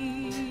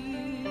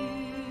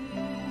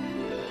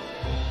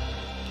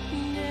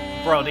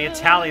 Bro, the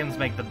Italians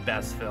make the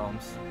best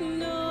films.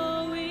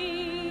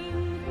 Knowing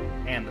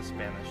And the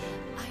Spanish.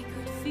 I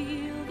could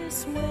feel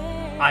this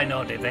way. I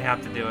know, Dave. They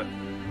have to do it.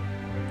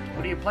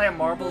 What are you playing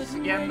marbles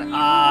again?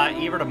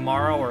 Either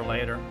tomorrow or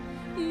later.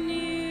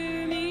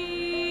 Near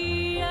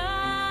me,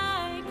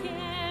 I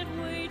can't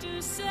wait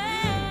to say,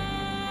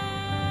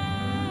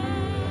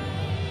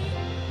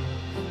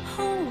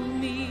 hold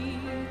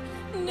me,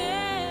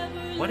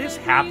 never What is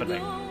let me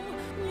happening? go.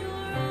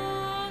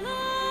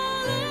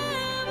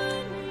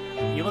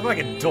 You look like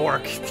a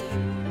dork.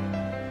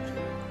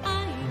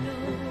 I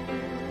know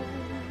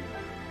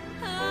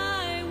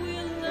I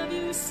will love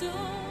you so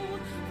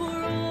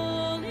for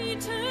all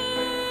eternity.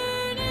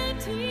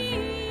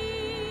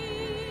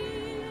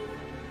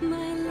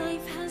 My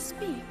life has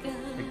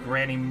begun. The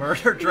granny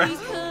murder dress.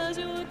 Because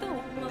you're the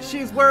one.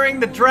 She's wearing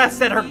the dress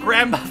that her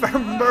grandmother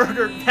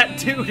murdered that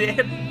dude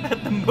in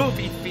at the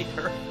movie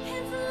theater.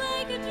 It's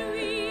like a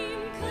dream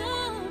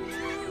come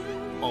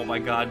true. Oh my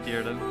god,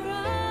 Dearden.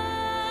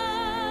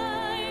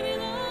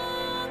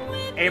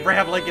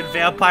 Abraham Lincoln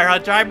Vampire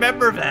Hunter, I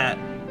remember that.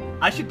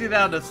 I should do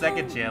that on the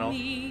second channel.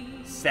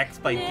 Sex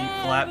by Deep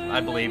Flat,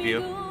 I believe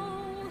you.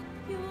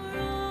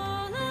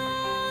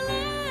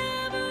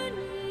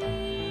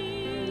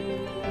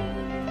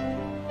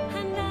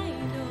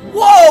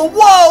 Whoa,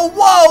 whoa,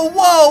 whoa,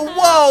 whoa,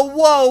 whoa,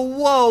 whoa,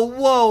 whoa,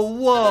 whoa,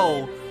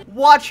 whoa.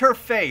 Watch her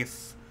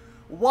face.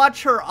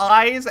 Watch her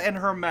eyes and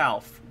her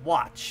mouth.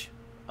 Watch.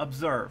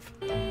 Observe.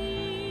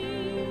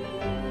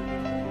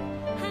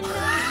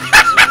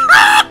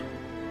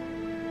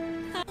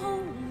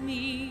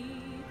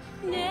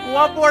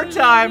 One more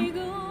time.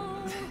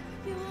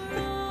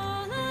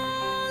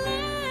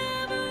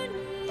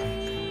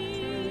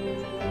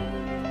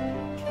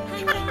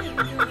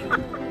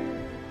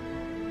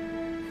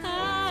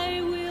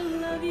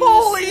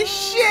 Holy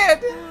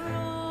shit!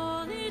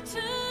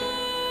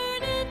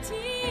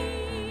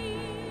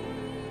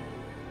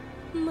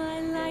 My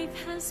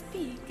life has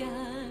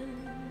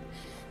begun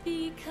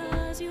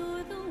because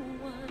you're the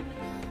one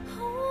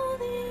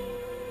holding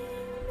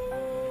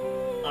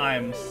me.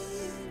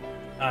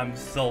 I'm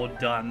so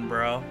done,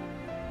 bro.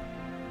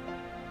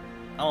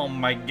 Oh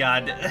my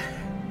god.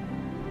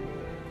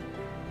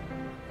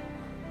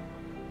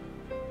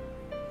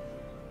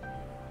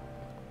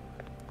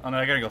 Oh no,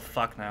 I gotta go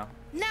fuck now.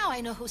 Now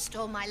I know who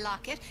stole my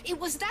locket. It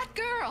was that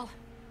girl.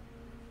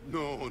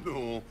 No,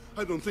 no,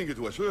 I don't think it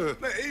was her.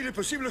 Mais il est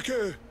possible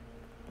que...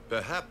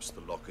 Perhaps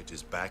the locket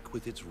is back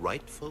with its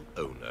rightful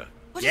owner.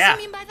 What does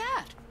he mean by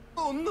that?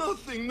 Oh,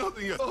 nothing,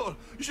 nothing at all.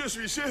 Je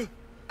suis sûr.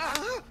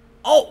 Ah!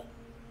 Oh!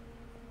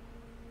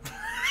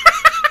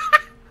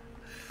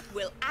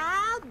 Well,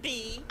 I'll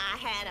be. I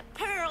had a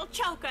pearl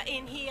choker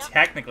in here.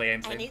 Technically,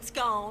 ain't and it? it's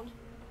gone.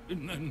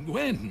 And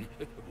when?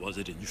 Was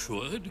it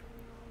insured?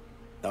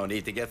 No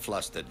need to get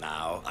flustered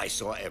now. I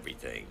saw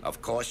everything.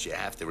 Of course you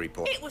have to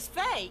report. It was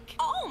fake.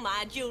 All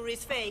my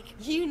jewelry's fake.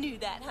 You knew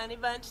that, honey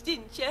bunch,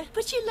 didn't you?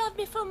 But you love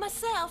me for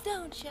myself,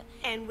 don't you?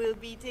 And we'll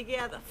be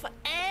together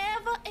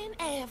forever and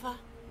ever.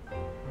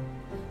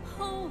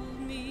 Hold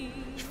me.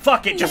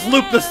 Fuck it, just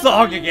loop the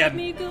song again.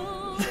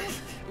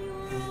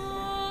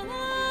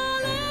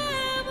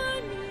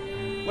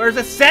 Where's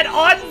it set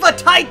on the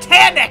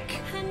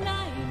Titanic? And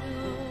I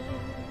know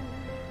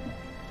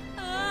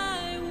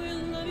I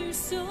will love you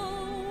so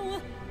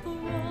for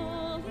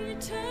all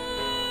eternity.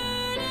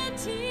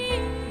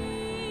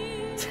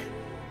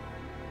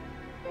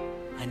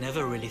 I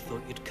never really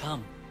thought you'd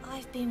come.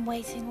 I've been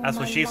waiting all That's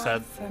my what she life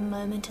said. for a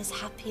moment as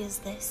happy as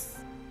this.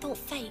 Thought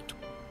fate.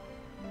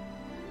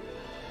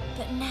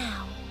 But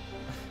now...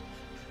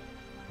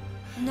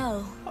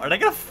 No. Are they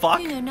gonna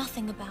fuck? You know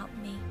nothing about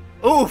me.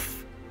 Oof!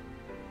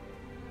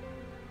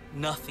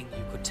 Nothing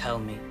you could tell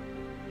me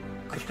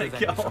could gotta prevent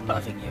me go. from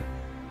loving you.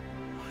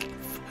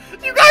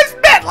 You guys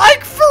met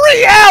like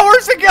 3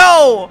 hours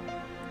ago!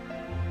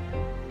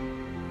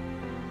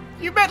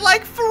 You met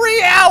like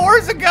 3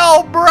 hours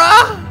ago,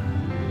 bruh!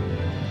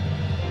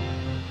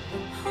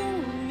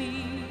 Hold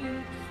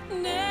me,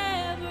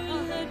 never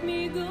let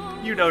me go.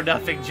 You know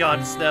nothing,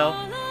 Jon Snow.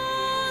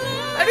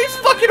 And these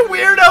fucking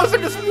weirdos are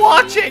just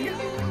watching!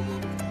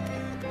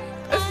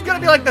 This is gonna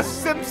be like the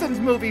Simpsons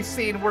movie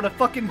scene where the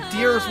fucking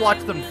deers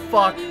watch them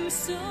fuck. What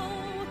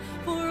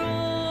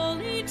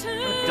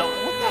the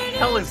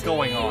hell is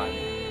going on?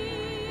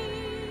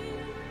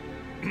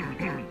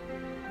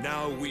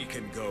 Now we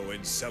can go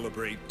and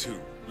celebrate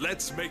too.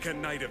 Let's make a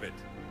night of it.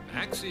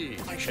 Axie,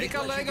 shake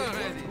a leg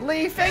already.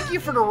 Lee, thank you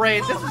for the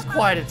raid. This is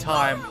quite a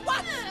time.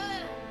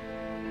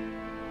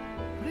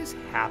 is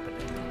happening?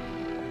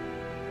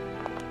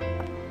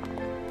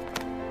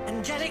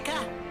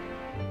 Angelica!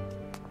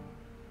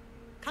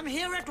 Come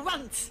here at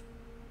once!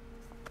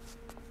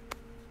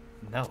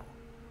 No.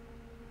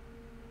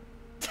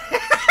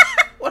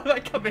 What have I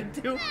come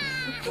into?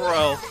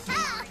 Bro.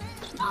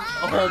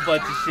 A whole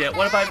bunch of shit.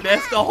 What have I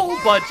missed? A whole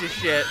bunch of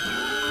shit.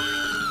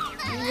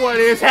 What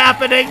is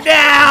happening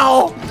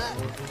now?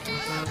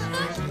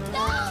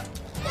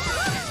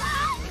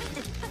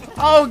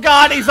 Oh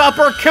god, he's up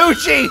her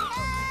coochie!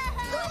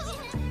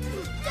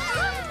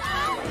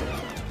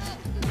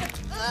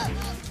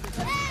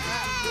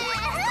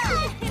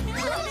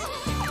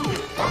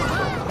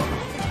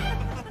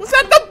 Was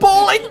that the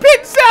bowling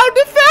pin sound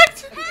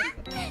effect?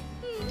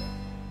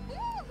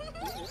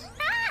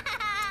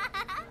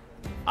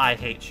 I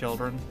hate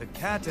children. The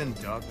cat and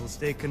dog will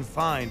stay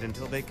confined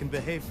until they can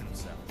behave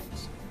themselves.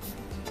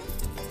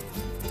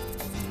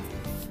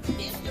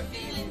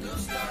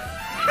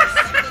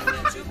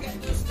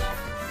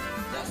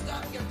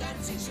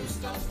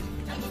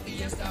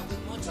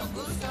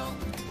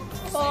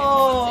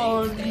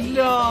 Oh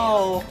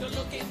no!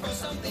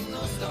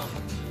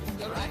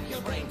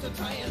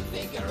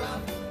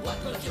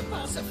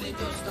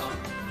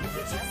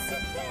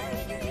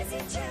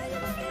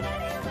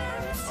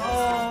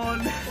 Oh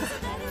no!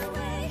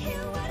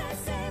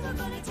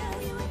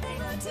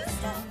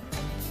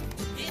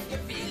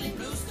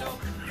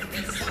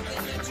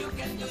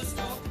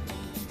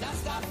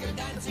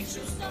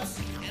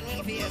 And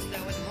we'll fiesta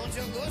with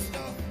mucho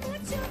gusto.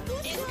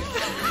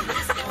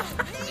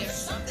 There's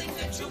something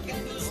that you can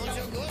do.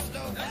 Mucho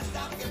gusto. Dust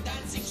off your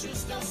dancing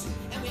shoes.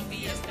 And we'll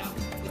fiesta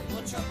with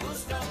mucho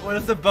gusto. What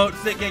is the boat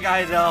singing?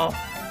 I know.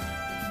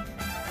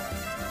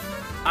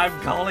 I'm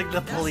calling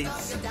the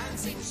police.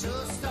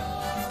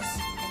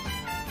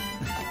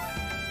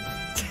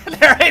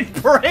 They're in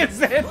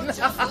prison.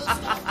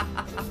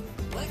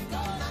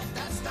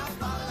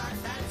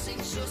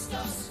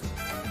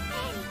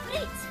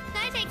 Can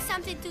I take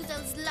something to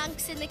those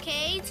lunks in the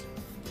cage?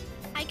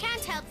 I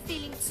can't help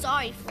feeling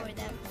sorry for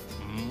them.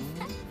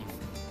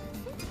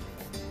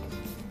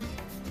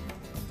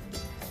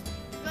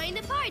 Join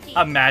the party.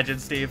 Imagine,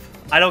 Steve.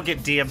 I don't get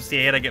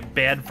DMCA and I get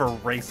banned for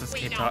racist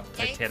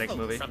Titanic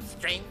movie. From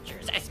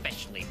strangers,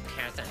 especially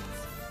peasants.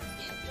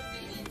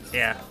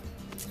 Yeah.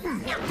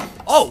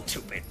 Oh!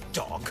 Stupid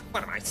dog.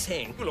 What am I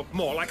saying? You look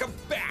more like a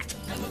bat.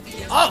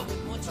 Oh!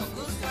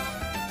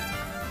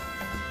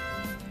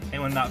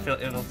 Anyone not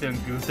feeling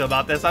gusto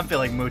about this? I'm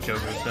feeling mucho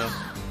gusto.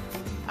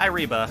 Hi,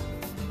 Reba.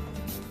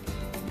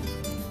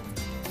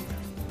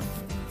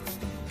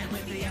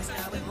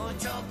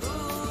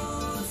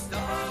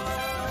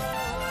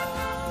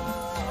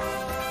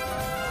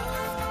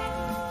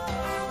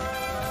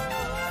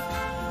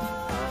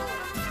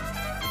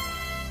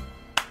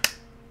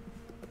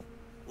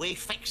 We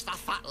fixed the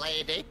fat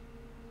lady.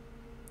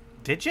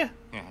 Did you?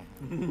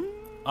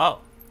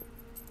 Oh.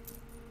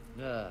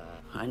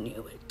 I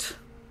knew it.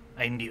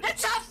 I knew it.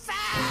 It's a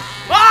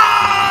fact!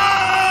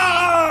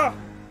 Ah!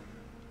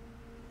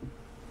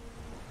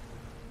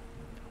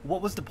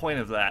 What was the point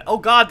of that? Oh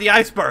god, the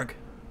iceberg!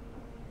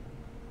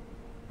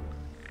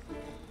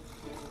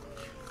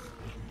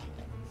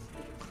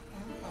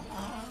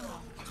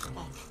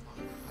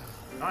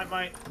 Night,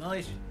 mate.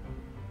 Nice.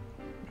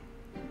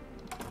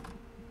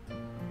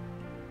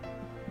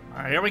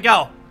 Alright, here we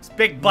go. It's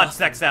big butt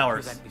sex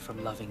hours. Prevent me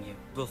from loving you.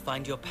 We'll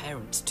find your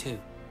parents too.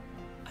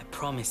 I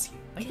promise you.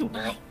 Good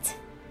night.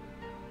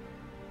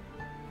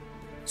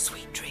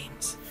 Sweet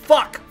dreams.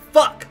 Fuck!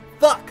 Fuck!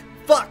 Fuck!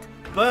 Fuck!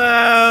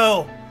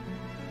 Boo!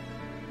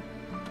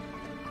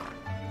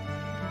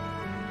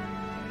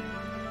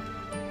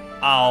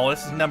 Oh,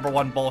 this is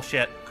 #1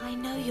 bullshit. I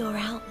know you're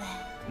out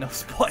there. No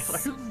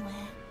spoilers. Somewhere.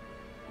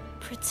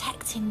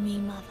 Protecting me,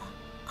 Mother.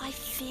 I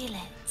feel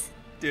it.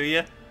 Do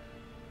you?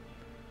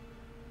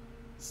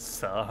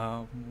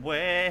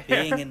 Somewhere.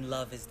 Being in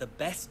love is the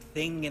best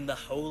thing in the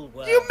whole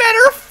world. You met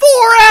her 4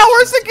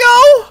 hours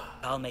ago!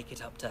 I'll make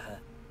it up to her.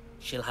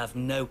 She'll have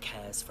no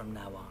cares from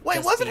now on. Wait,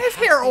 Just wasn't be his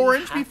hair happy,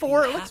 orange happy,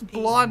 before? It looks happy.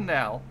 blonde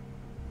now.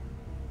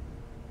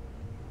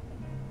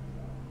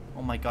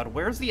 Oh my god,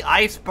 where's the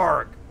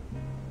iceberg?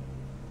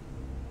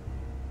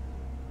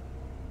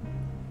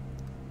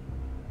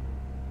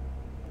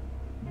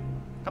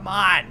 Come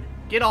on,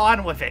 get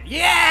on with it.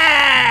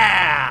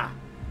 Yeah!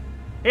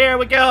 Here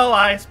we go,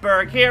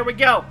 iceberg, here we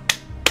go.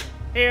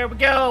 Here we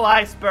go,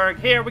 iceberg,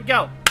 here we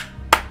go.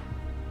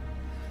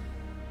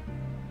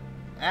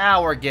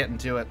 Now we're getting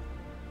to it.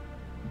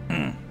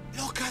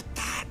 Look at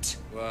that!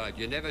 What,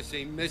 you never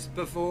seen mist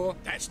before?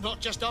 That's not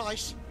just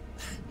ice.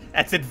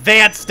 That's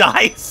advanced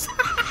ice.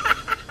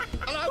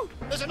 Hello?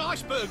 There's an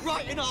iceberg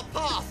right in our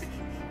path.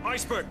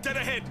 Iceberg, dead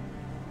ahead.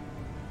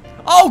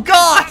 Oh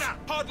god!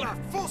 Hard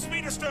left, full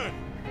speed astern.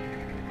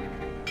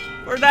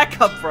 Where'd that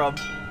come from?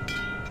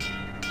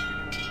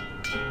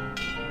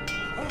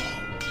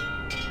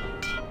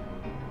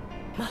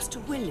 Master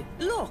William,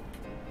 look!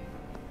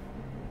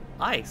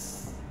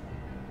 Ice.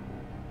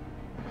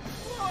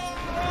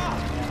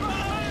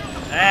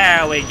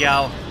 There we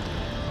go.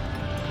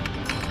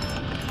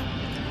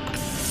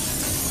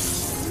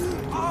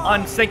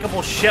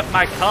 Unsinkable ship,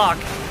 my cock.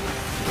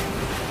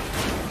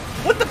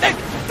 What the heck?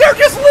 They're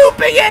just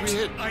looping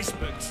it!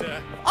 Iceberg,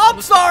 sir.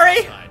 I'm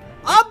sorry!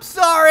 I'm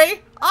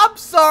sorry! I'm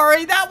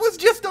sorry! That was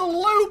just a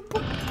loop!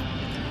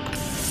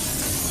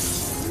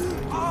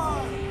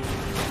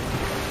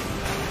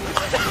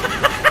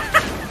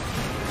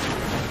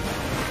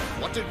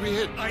 What did we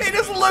hit? They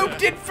just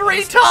looped it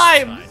 3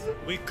 times!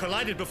 We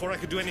collided before I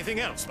could do anything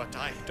else, but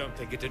I don't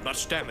think it did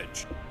much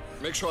damage.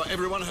 Make sure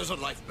everyone has a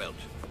life belt.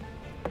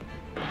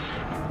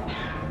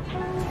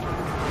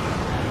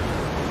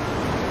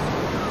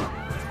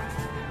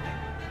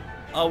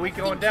 Oh, we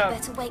going Think down. you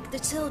better wake the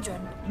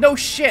children. No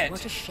shit!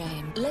 What a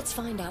shame. Let's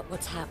find out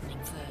what's happening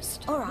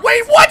first. All right.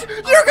 Wait, what?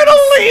 You're gonna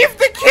leave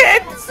the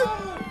kids?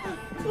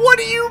 What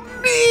do you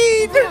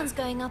mean? Everyone's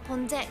going up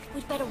on deck.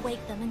 We'd better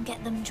wake them and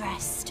get them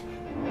dressed.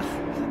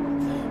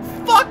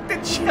 Fuck the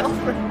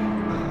children.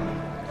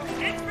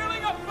 It's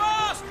filling up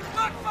fast!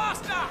 Not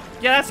faster!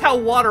 Yeah, that's how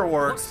water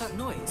works. What's that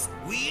noise?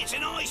 We hit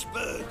an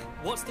iceberg.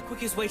 What's the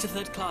quickest way to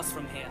 3rd class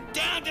from here?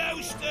 Down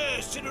those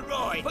stairs to the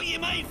right. But you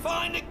may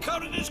find the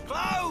corridor's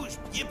closed.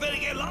 You better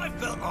get life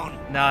belt on.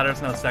 Nah,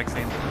 there's no sex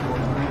scene.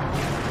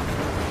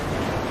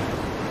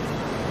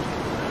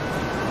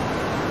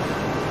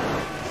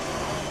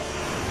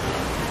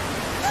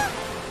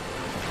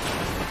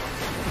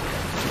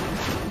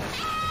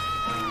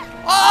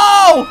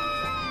 Oh!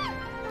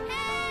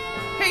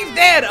 He's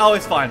dead! Oh,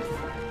 he's fine.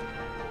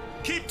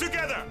 Keep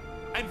together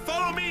and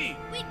follow me.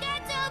 We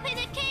got to open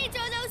the cage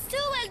or those two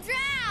will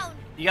drown.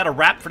 You got a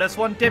rap for this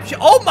one, dipshit?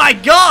 Oh my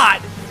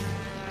god!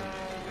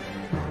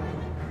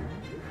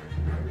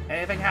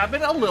 Anything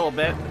happen? A little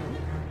bit.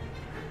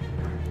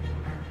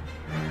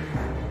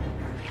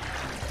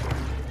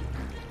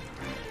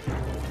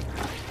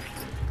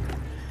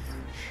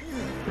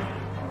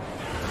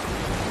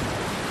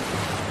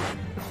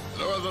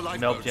 Lower the life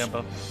Nope, boats.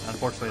 Jumbo.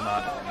 Unfortunately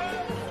not.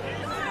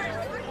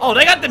 Oh,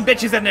 they got them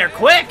bitches in there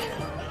quick!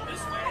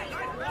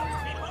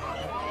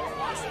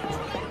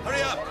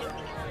 Hurry up.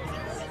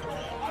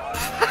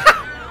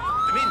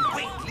 I mean,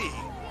 quickly.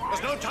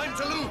 There's no time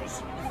to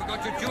lose. You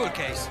forgot your jewel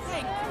case.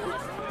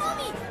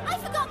 Mommy, I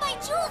forgot my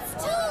jewels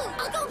too.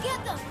 I'll go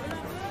get them.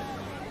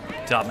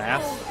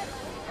 Dumbass.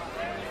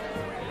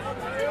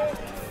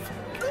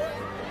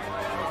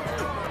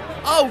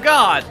 Oh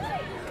god!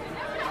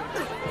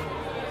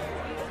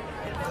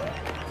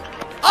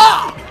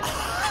 Ah!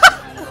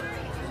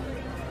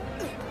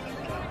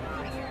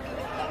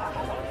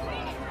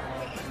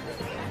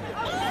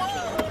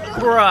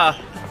 Bruh.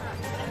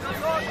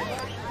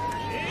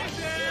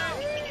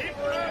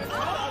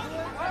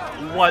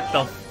 What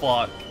the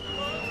fuck?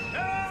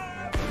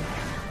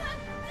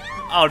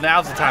 Oh,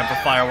 now's the time for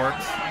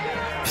fireworks.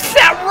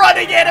 That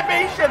running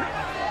animation!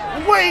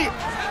 Wait!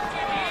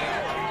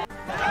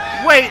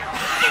 Wait!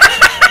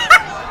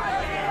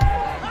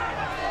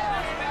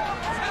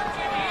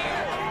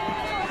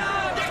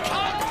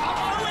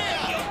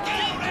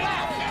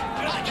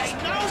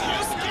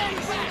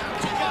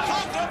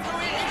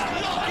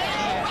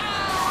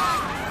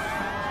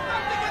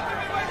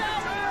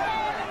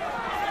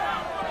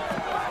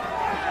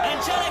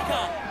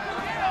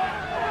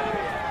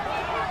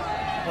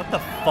 What the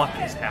fuck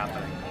is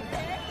happening?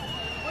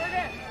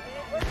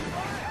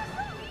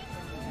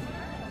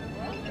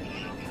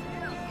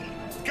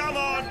 Come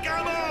on,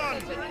 come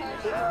on!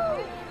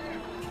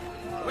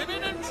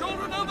 Women and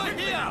children over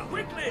here!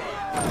 Quickly!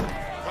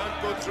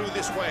 Can't go through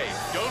this way.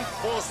 Don't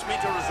force me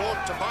to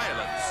resort to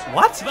violence.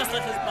 What? You must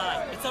let us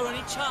by. It's our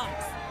only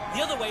chance.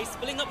 The other way's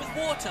filling up with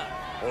water.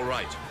 All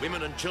right,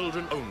 women and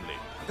children only.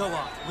 Go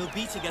on. We'll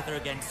be together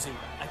again soon.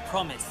 I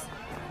promise.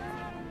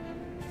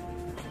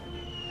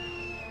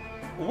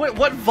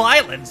 What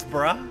violence,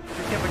 bruh? Did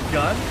you have a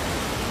gun?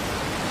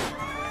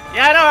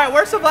 Yeah, I know, right?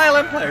 Where's the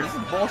violin player? This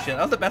is bullshit.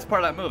 That was the best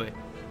part of that movie.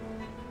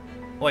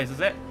 Wait, is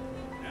this it?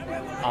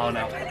 Oh,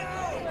 no.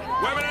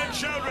 Women and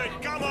children,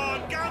 come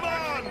on, come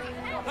on!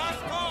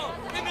 Last call!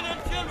 Women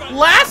and children!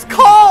 Last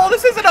call!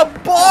 This isn't a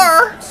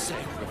bar!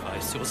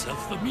 Sacrifice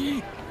yourself for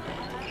me.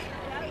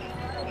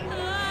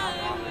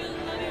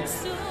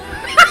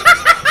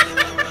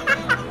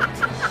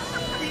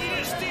 We need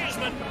a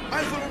steersman.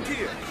 I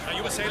volunteer. Are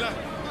you a sailor?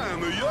 I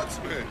am a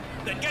yachtsman.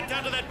 Then get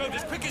down to that boat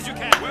as quick as you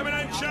can. Women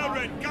and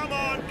children, come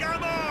on,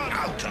 come on!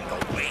 Out of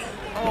the way.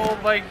 Oh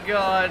my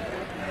god.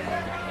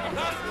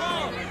 Last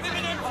call!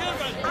 Women and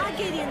children! I'll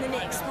get in the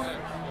next one.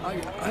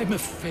 I'm a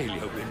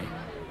failure, Winnie.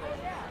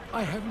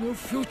 I have no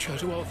future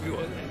to offer you.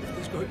 If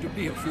there's going to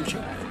be a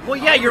future. Well,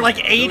 yeah, you're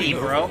like 80, I'm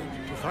going bro. over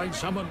To find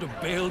someone to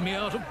bail me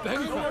out of I'm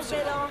more bankruptcy.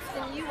 better off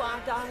than you are,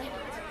 darling.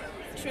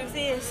 Truth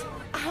is,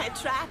 I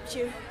trapped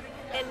you.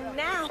 And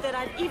now that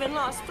I've even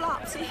lost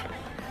Flopsy,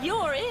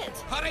 you're it.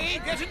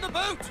 Hurry, get in the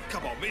boat!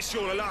 Come on, miss,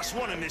 you're the last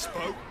one in this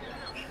boat.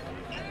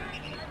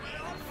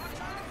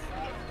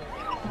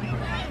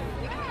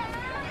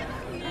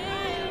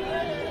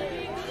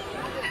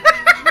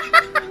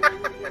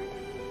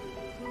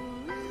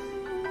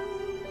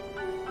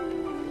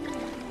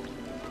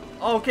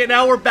 Okay,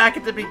 now we're back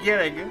at the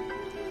beginning.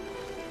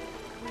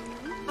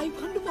 I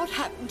wonder what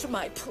happened to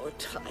my poor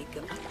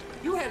tiger?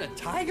 You had a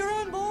tiger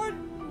on board?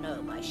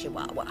 No, my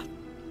chihuahua.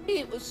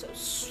 He was so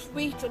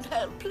sweet and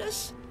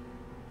helpless.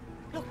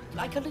 Looked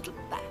like a little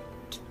bat.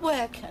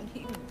 Where can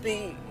he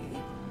be?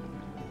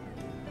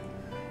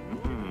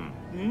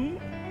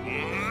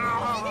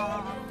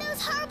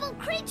 Those horrible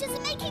creatures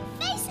are making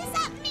faces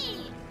at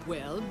me!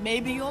 Well,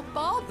 maybe you're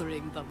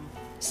bothering them.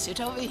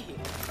 Sit over here.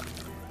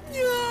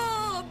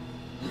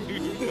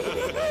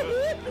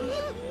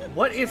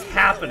 What is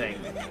happening?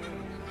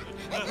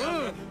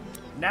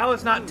 Now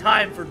is not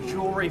time for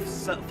jewelry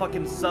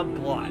fucking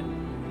subplot.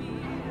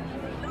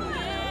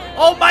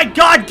 Oh my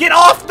god, get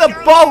off the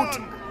boat!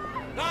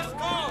 Last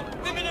call!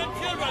 Women and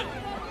children!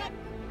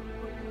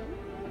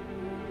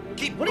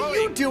 What are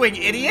you doing,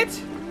 idiot?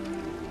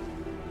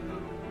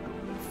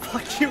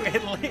 Fuck you,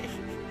 Italy.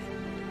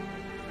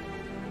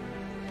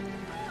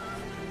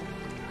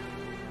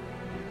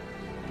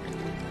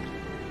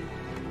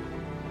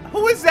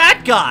 Who is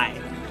that guy?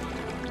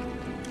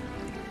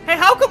 Hey,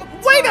 how come?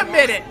 Wait a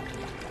minute!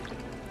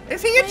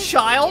 Is he a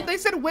child? They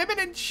said women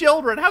and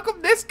children. How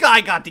come this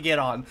guy got to get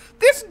on?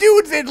 This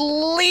dude's at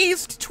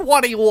least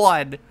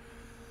 21.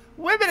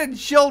 Women and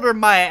children,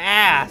 my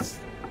ass.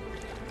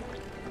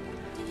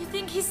 Do you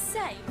think he's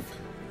safe?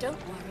 Don't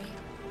worry.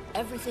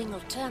 Everything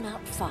will turn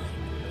out fine.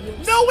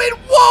 No, it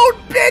won't,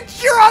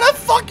 bitch! You're on a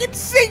fucking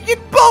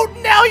sinking boat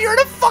now! You're in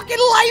a fucking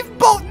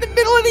lifeboat in the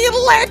middle of the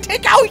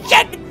Atlantic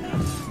Ocean!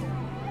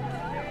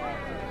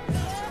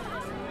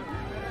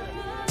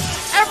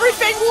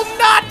 Everything will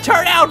not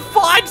turn out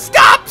fine!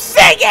 Stop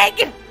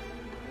singing!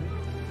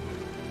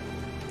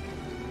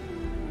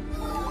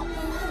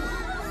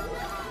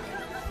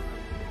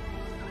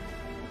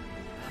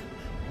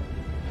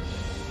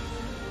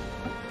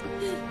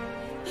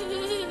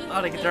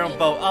 Oh, they get their own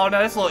boat. Oh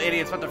no, this little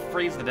idiot's about to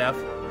freeze to death.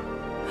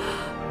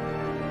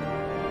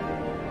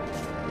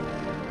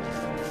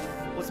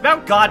 Well, it's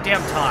about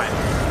goddamn time.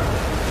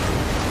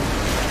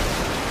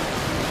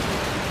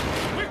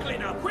 Quickly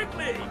now,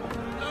 quickly!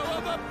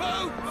 Lower the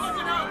boat! Put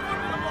it out! Put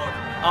it aboard!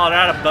 Oh, they're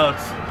out of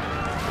boats.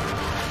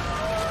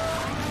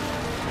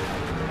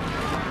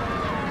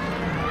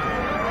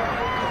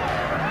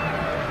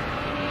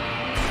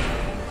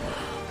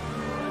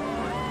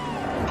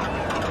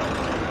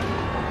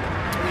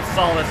 We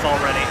saw this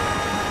already.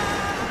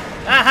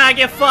 Aha,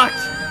 get fucked!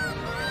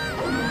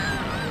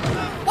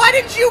 Why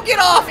did you get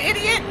off,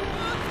 idiot?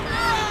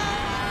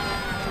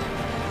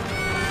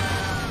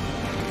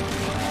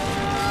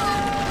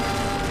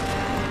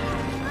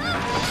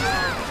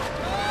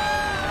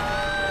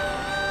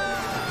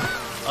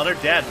 Oh, they're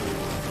dead.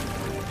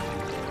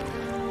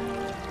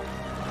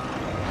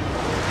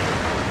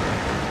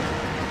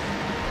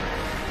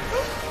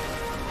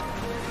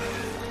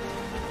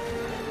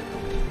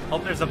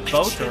 Hope there's a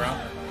boat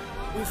around.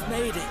 We've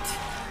made it.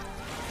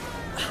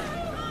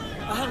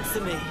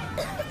 Answer me.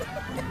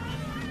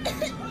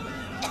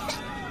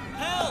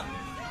 Help!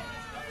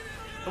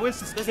 Who is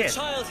this There's kid? a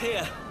child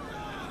here.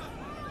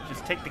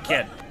 Just take the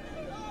kid.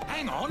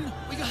 Hang on,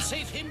 we can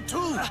save him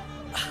too!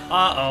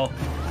 Uh-oh.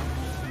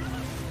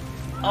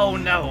 Oh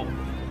no.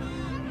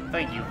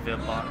 Thank you,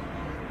 Vimbot.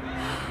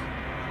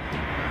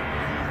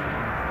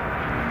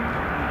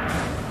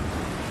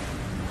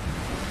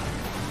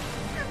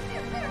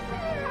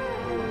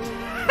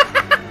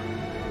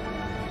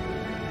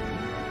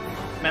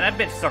 Man, that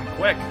bitch sung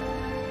quick.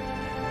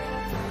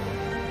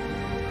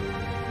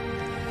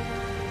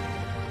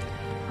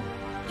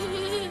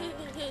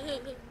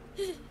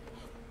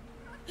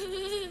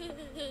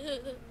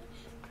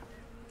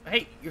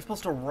 Hey, you're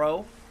supposed to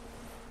row?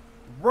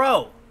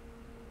 Row!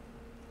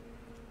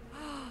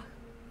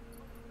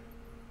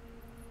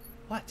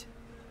 What?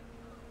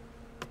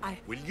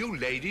 Will you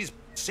ladies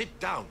sit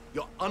down?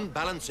 You're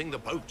unbalancing the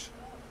boat.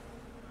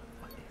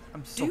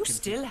 I'm so Do you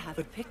confused. still have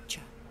a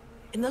picture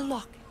in the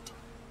locket?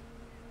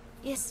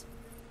 Yes.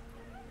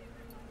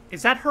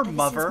 Is that her Ever since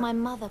mother? my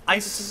mother put I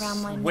it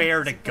around my neck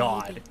swear as to a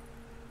God. baby.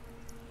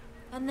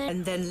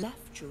 And then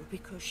left you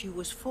because she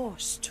was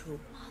forced to.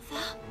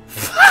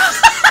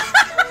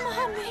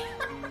 Mommy!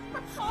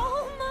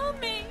 Oh,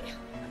 Mommy!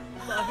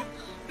 My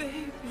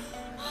baby.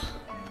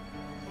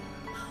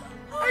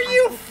 Are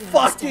you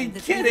fucking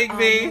kidding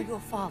me? Your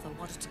father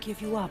wanted to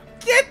give you up.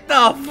 Get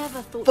the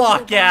Never thought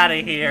fuck you'd out of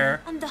abandon me,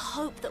 here. And the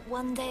hope that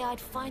one day I'd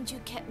find you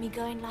kept me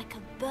going like a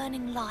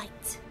burning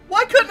light.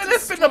 Why couldn't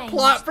It's this been the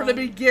plot strange, from the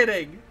though.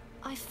 beginning?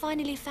 I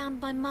finally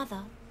found my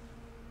mother.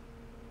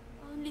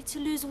 Only to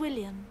lose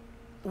William.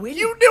 William?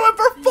 You knew him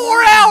for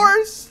 4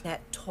 hours!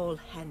 That tall,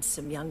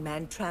 handsome young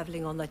man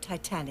traveling on the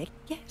Titanic?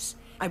 Yes.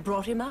 I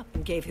brought him up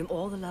and gave him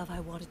all the love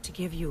I wanted to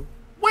give you.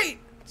 Wait,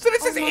 so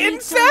this is Mommy,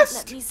 incest?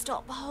 Don't let me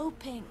stop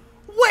hoping.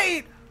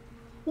 Wait!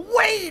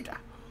 Wait!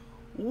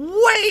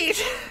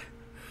 Wait!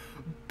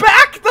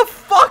 Back the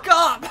fuck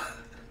up!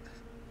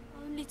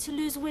 Only to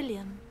lose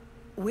William.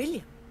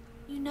 William?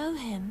 You know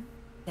him?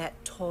 That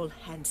tall,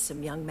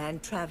 handsome young man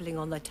traveling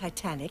on the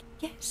Titanic?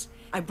 Yes.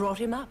 I brought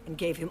him up and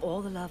gave him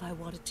all the love I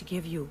wanted to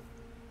give you.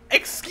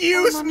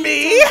 Excuse Mommy,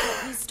 me? Don't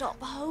let me stop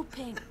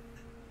hoping.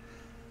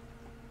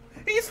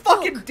 He's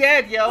fucking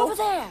dead, yo. Over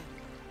there.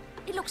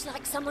 It looks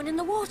like someone in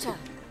the water.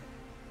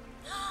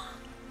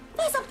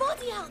 There's a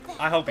body out there.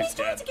 I hope he's He's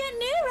trying dead. to get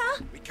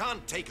nearer. We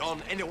can't take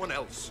on anyone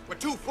else. We're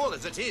too full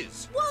as it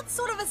is. What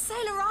sort of a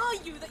sailor are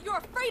you that you're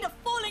afraid of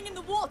falling in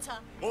the water?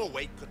 More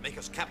weight could make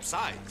us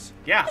capsize.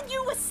 Yeah. And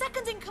you were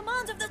second in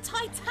command of the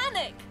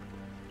Titanic.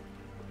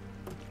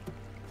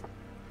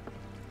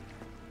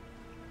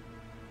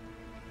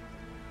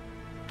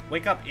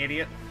 Wake up,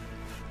 idiot.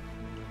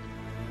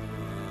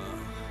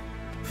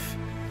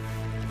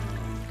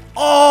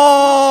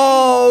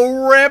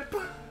 Oh, rip.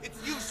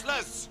 It's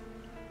useless.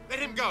 Let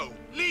him go.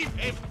 Leave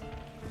him.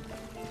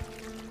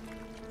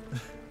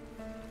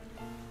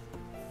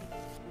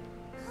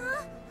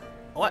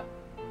 What?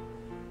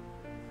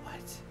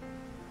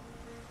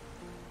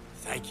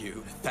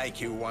 Thank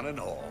you, one and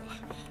all.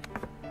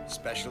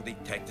 Special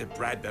Detective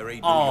Bradbury,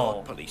 New Oh.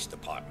 York Police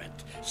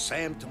Department.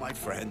 Sam to my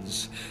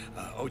friends.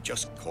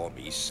 Just call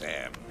me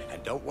Sam.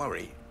 And don't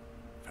worry.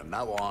 From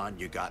now on,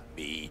 you got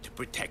me to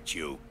protect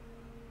you.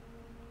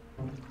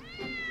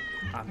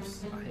 I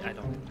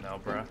don't know,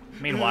 bruh.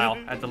 Meanwhile,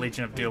 at the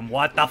Legion of Doom,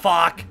 what the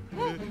fuck?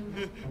 What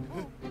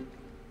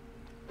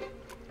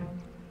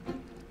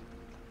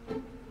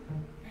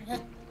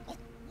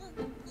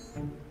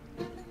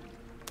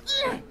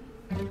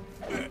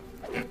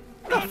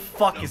the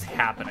fuck is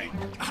happening?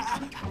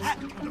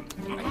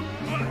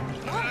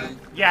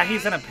 Yeah,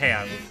 he's in a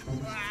pan.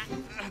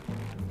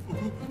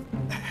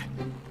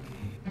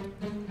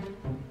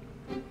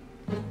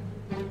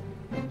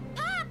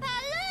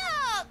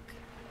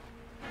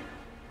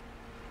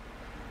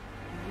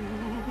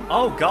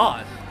 Oh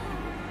god.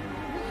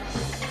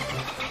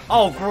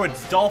 Oh,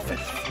 Gruid's dolphin.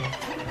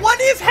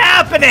 What is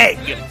happening?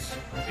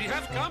 We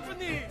have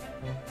company.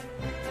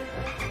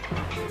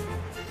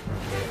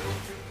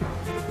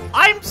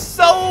 I'm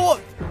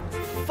so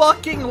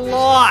fucking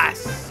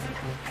lost.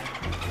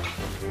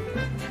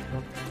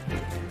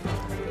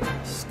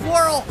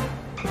 Squirrel.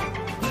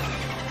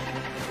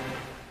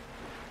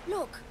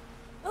 Look,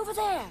 over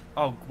there.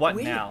 Oh, what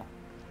now?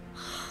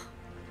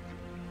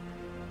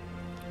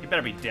 He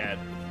better be dead.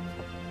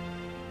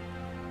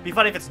 Be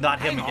funny if it's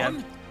not him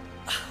again.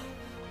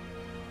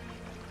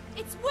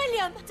 It's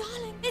William,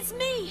 darling. It's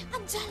me,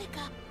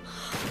 Angelica.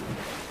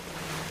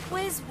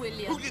 Where's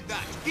William? Who did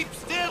that? Keep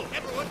still.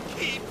 Everyone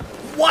keep.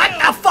 What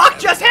the fuck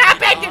just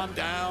happened? Calm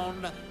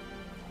down.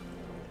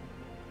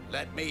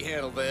 Let me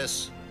handle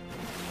this.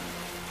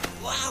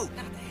 Wow,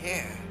 not the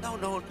hair. No,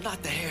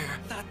 not the hair.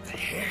 Not the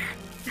hair.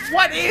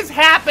 What is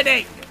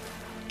happening?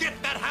 Get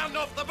that hand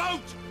off the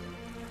boat.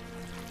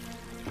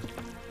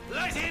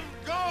 Let him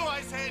go,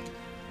 I said.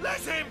 Let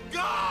him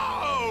go!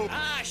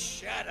 Ah,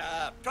 shut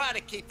up. Try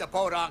to keep the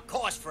boat on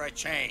course for a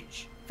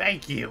change.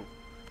 Thank you.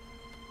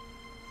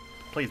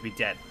 Please be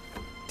dead.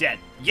 Dead.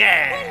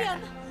 Yeah!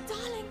 William,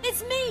 darling,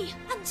 it's me,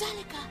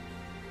 Angelica.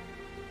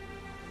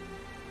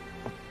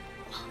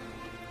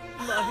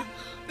 My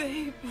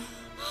baby.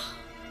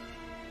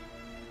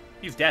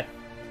 He's dead.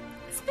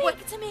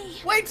 Speak to me.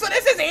 Wait, so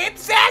this is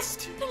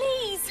incest?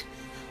 Please.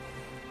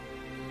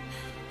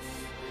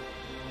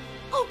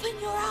 Open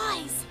your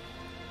eyes.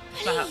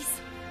 Please.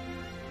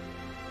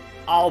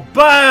 Oh,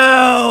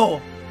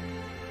 boo!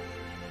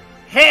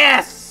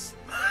 Hiss!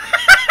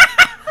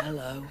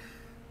 Hello.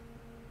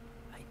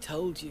 I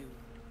told you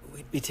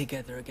we'd be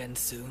together again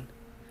soon.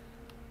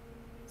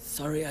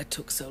 Sorry I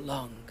took so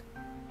long.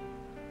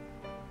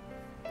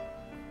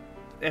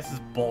 This is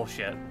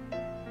bullshit.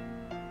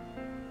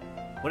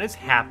 What is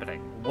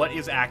happening? What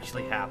is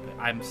actually happening?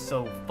 I'm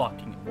so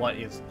fucking... What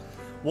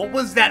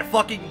was that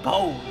fucking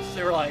pose?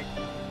 They were like...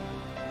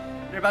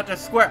 They're about to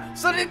square...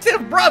 So it's his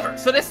brother!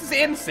 So this is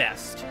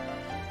incest.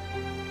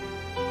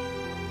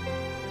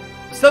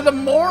 So the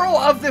moral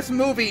of this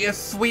movie is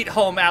Sweet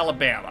Home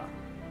Alabama.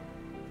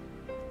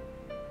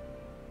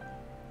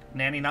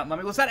 Nanny, not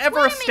mummy. Was that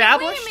ever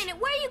established? Wait a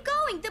minute, where are you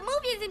going? The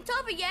movie isn't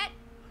over yet.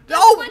 No!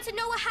 You want to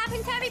know what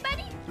happened to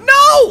everybody?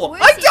 No! We're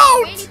I saying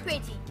don't! Really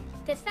pretty.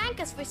 To thank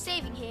us for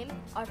saving him,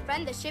 our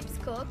friend the ship's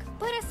cook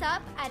put us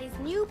up at his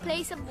new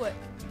place of work,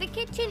 the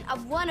kitchen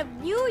of one of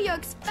New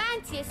York's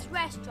fanciest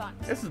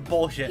restaurants. This is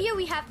bullshit. Here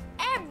we have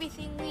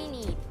everything we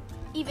need.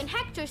 Even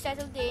Hector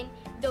settled in,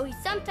 though he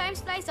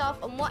sometimes flies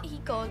off on what he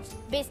calls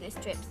business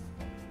trips.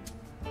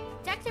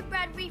 Detective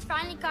Bradbury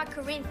finally caught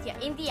Corinthia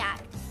in the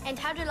act and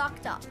had her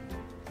locked up.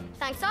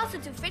 Thanks also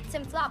to Fritz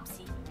and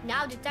Flopsy,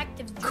 now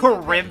detectives.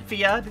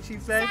 Corinthia, did she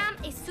say? Sam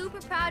is super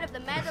proud of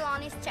the medal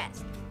on his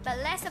chest, but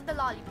less of the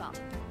lollipop.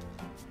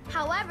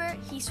 However,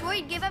 he swore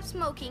he'd give up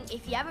smoking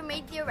if he ever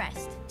made the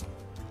arrest.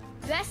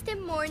 Dressed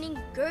in mourning,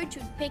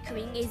 Gertrude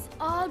Pickering is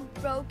all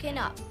broken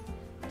up,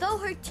 though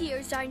her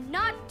tears are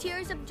not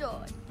tears of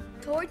joy.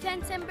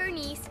 Hortense and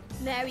Bernice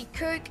marry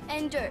Kirk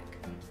and Dirk,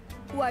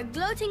 who are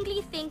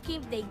gloatingly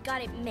thinking they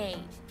got it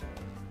made.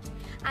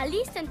 At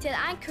least until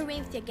Aunt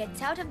Corinthia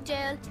gets out of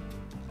jail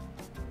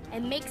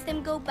and makes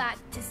them go back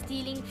to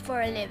stealing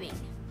for a living.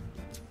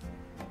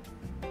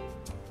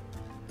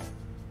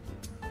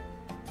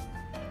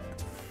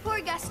 Poor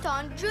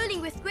Gaston,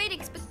 drooling with great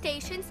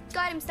expectations,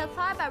 got himself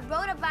hired by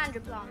Rhoda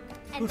Vanderplank.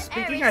 And Who's the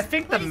speaking? heiress I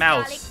think put the his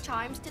mouse. Gallic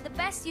charms to the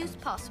best use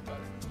possible.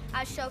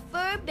 As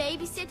chauffeur,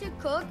 babysitter,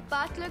 cook,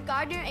 butler,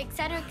 gardener,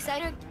 etc.,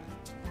 etc.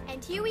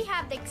 And here we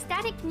have the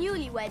ecstatic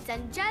newlyweds,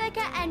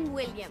 Angelica and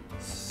William.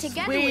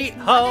 Together Sweet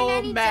with Mother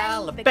home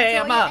Nanny Jen, Victoria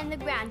Alabama. and the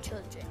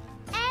grandchildren.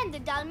 And the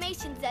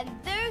Dalmatians and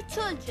their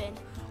children.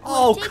 who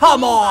Oh, were taken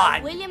come in by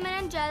on! William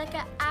and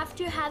Angelica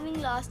after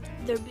having lost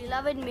their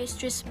beloved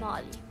mistress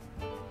Molly.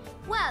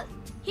 Well,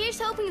 here's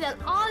hoping they'll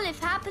all live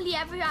happily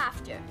ever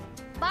after.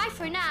 Bye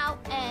for now,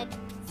 and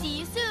see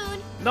you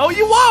soon. No,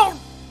 you won't!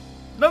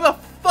 No, the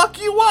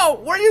fuck you won't!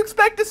 Where do you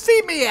expect to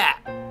see me at?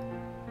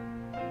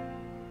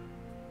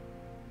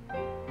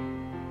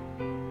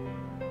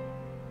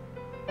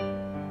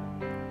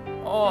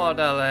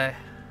 Orderly.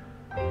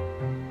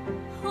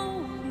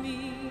 Hold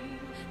me,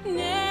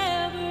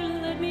 never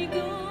let me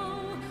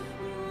go.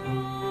 You're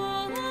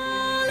all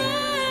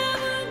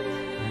I'll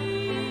ever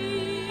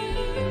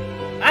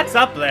need. That's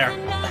up there.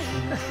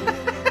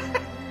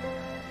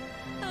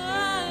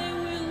 I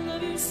will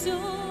love you so.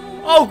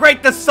 Oh,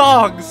 great, the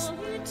songs!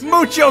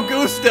 Mucho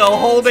Gusto,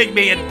 Holding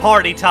Me in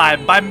Party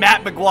Time by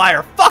Matt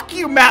McGuire. Fuck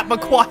you, Matt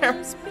McGuire!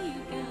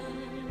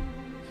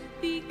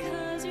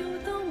 Because you're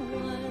the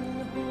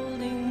one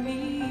holding me.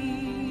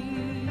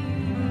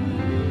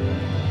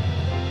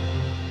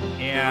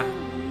 Yeah,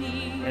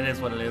 it is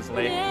what it is,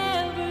 Lee.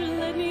 Never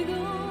let me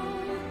go.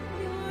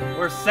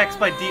 We're Sex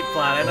by Deep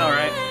Flat, I know,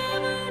 right?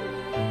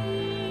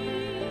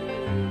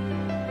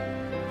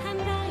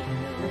 And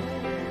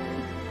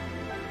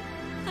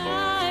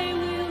I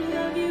will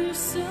love you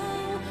so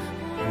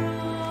for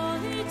all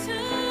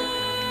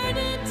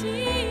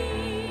eternity.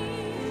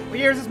 What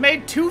year is this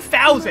made?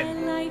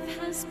 2000! My life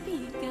has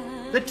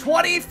begun. The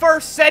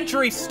 21st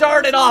century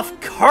started off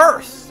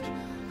cursed!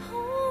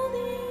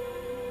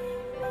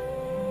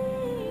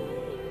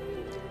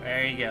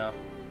 There you go.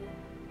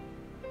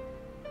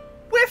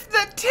 With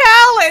the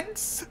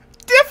talents!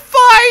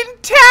 Define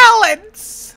talents!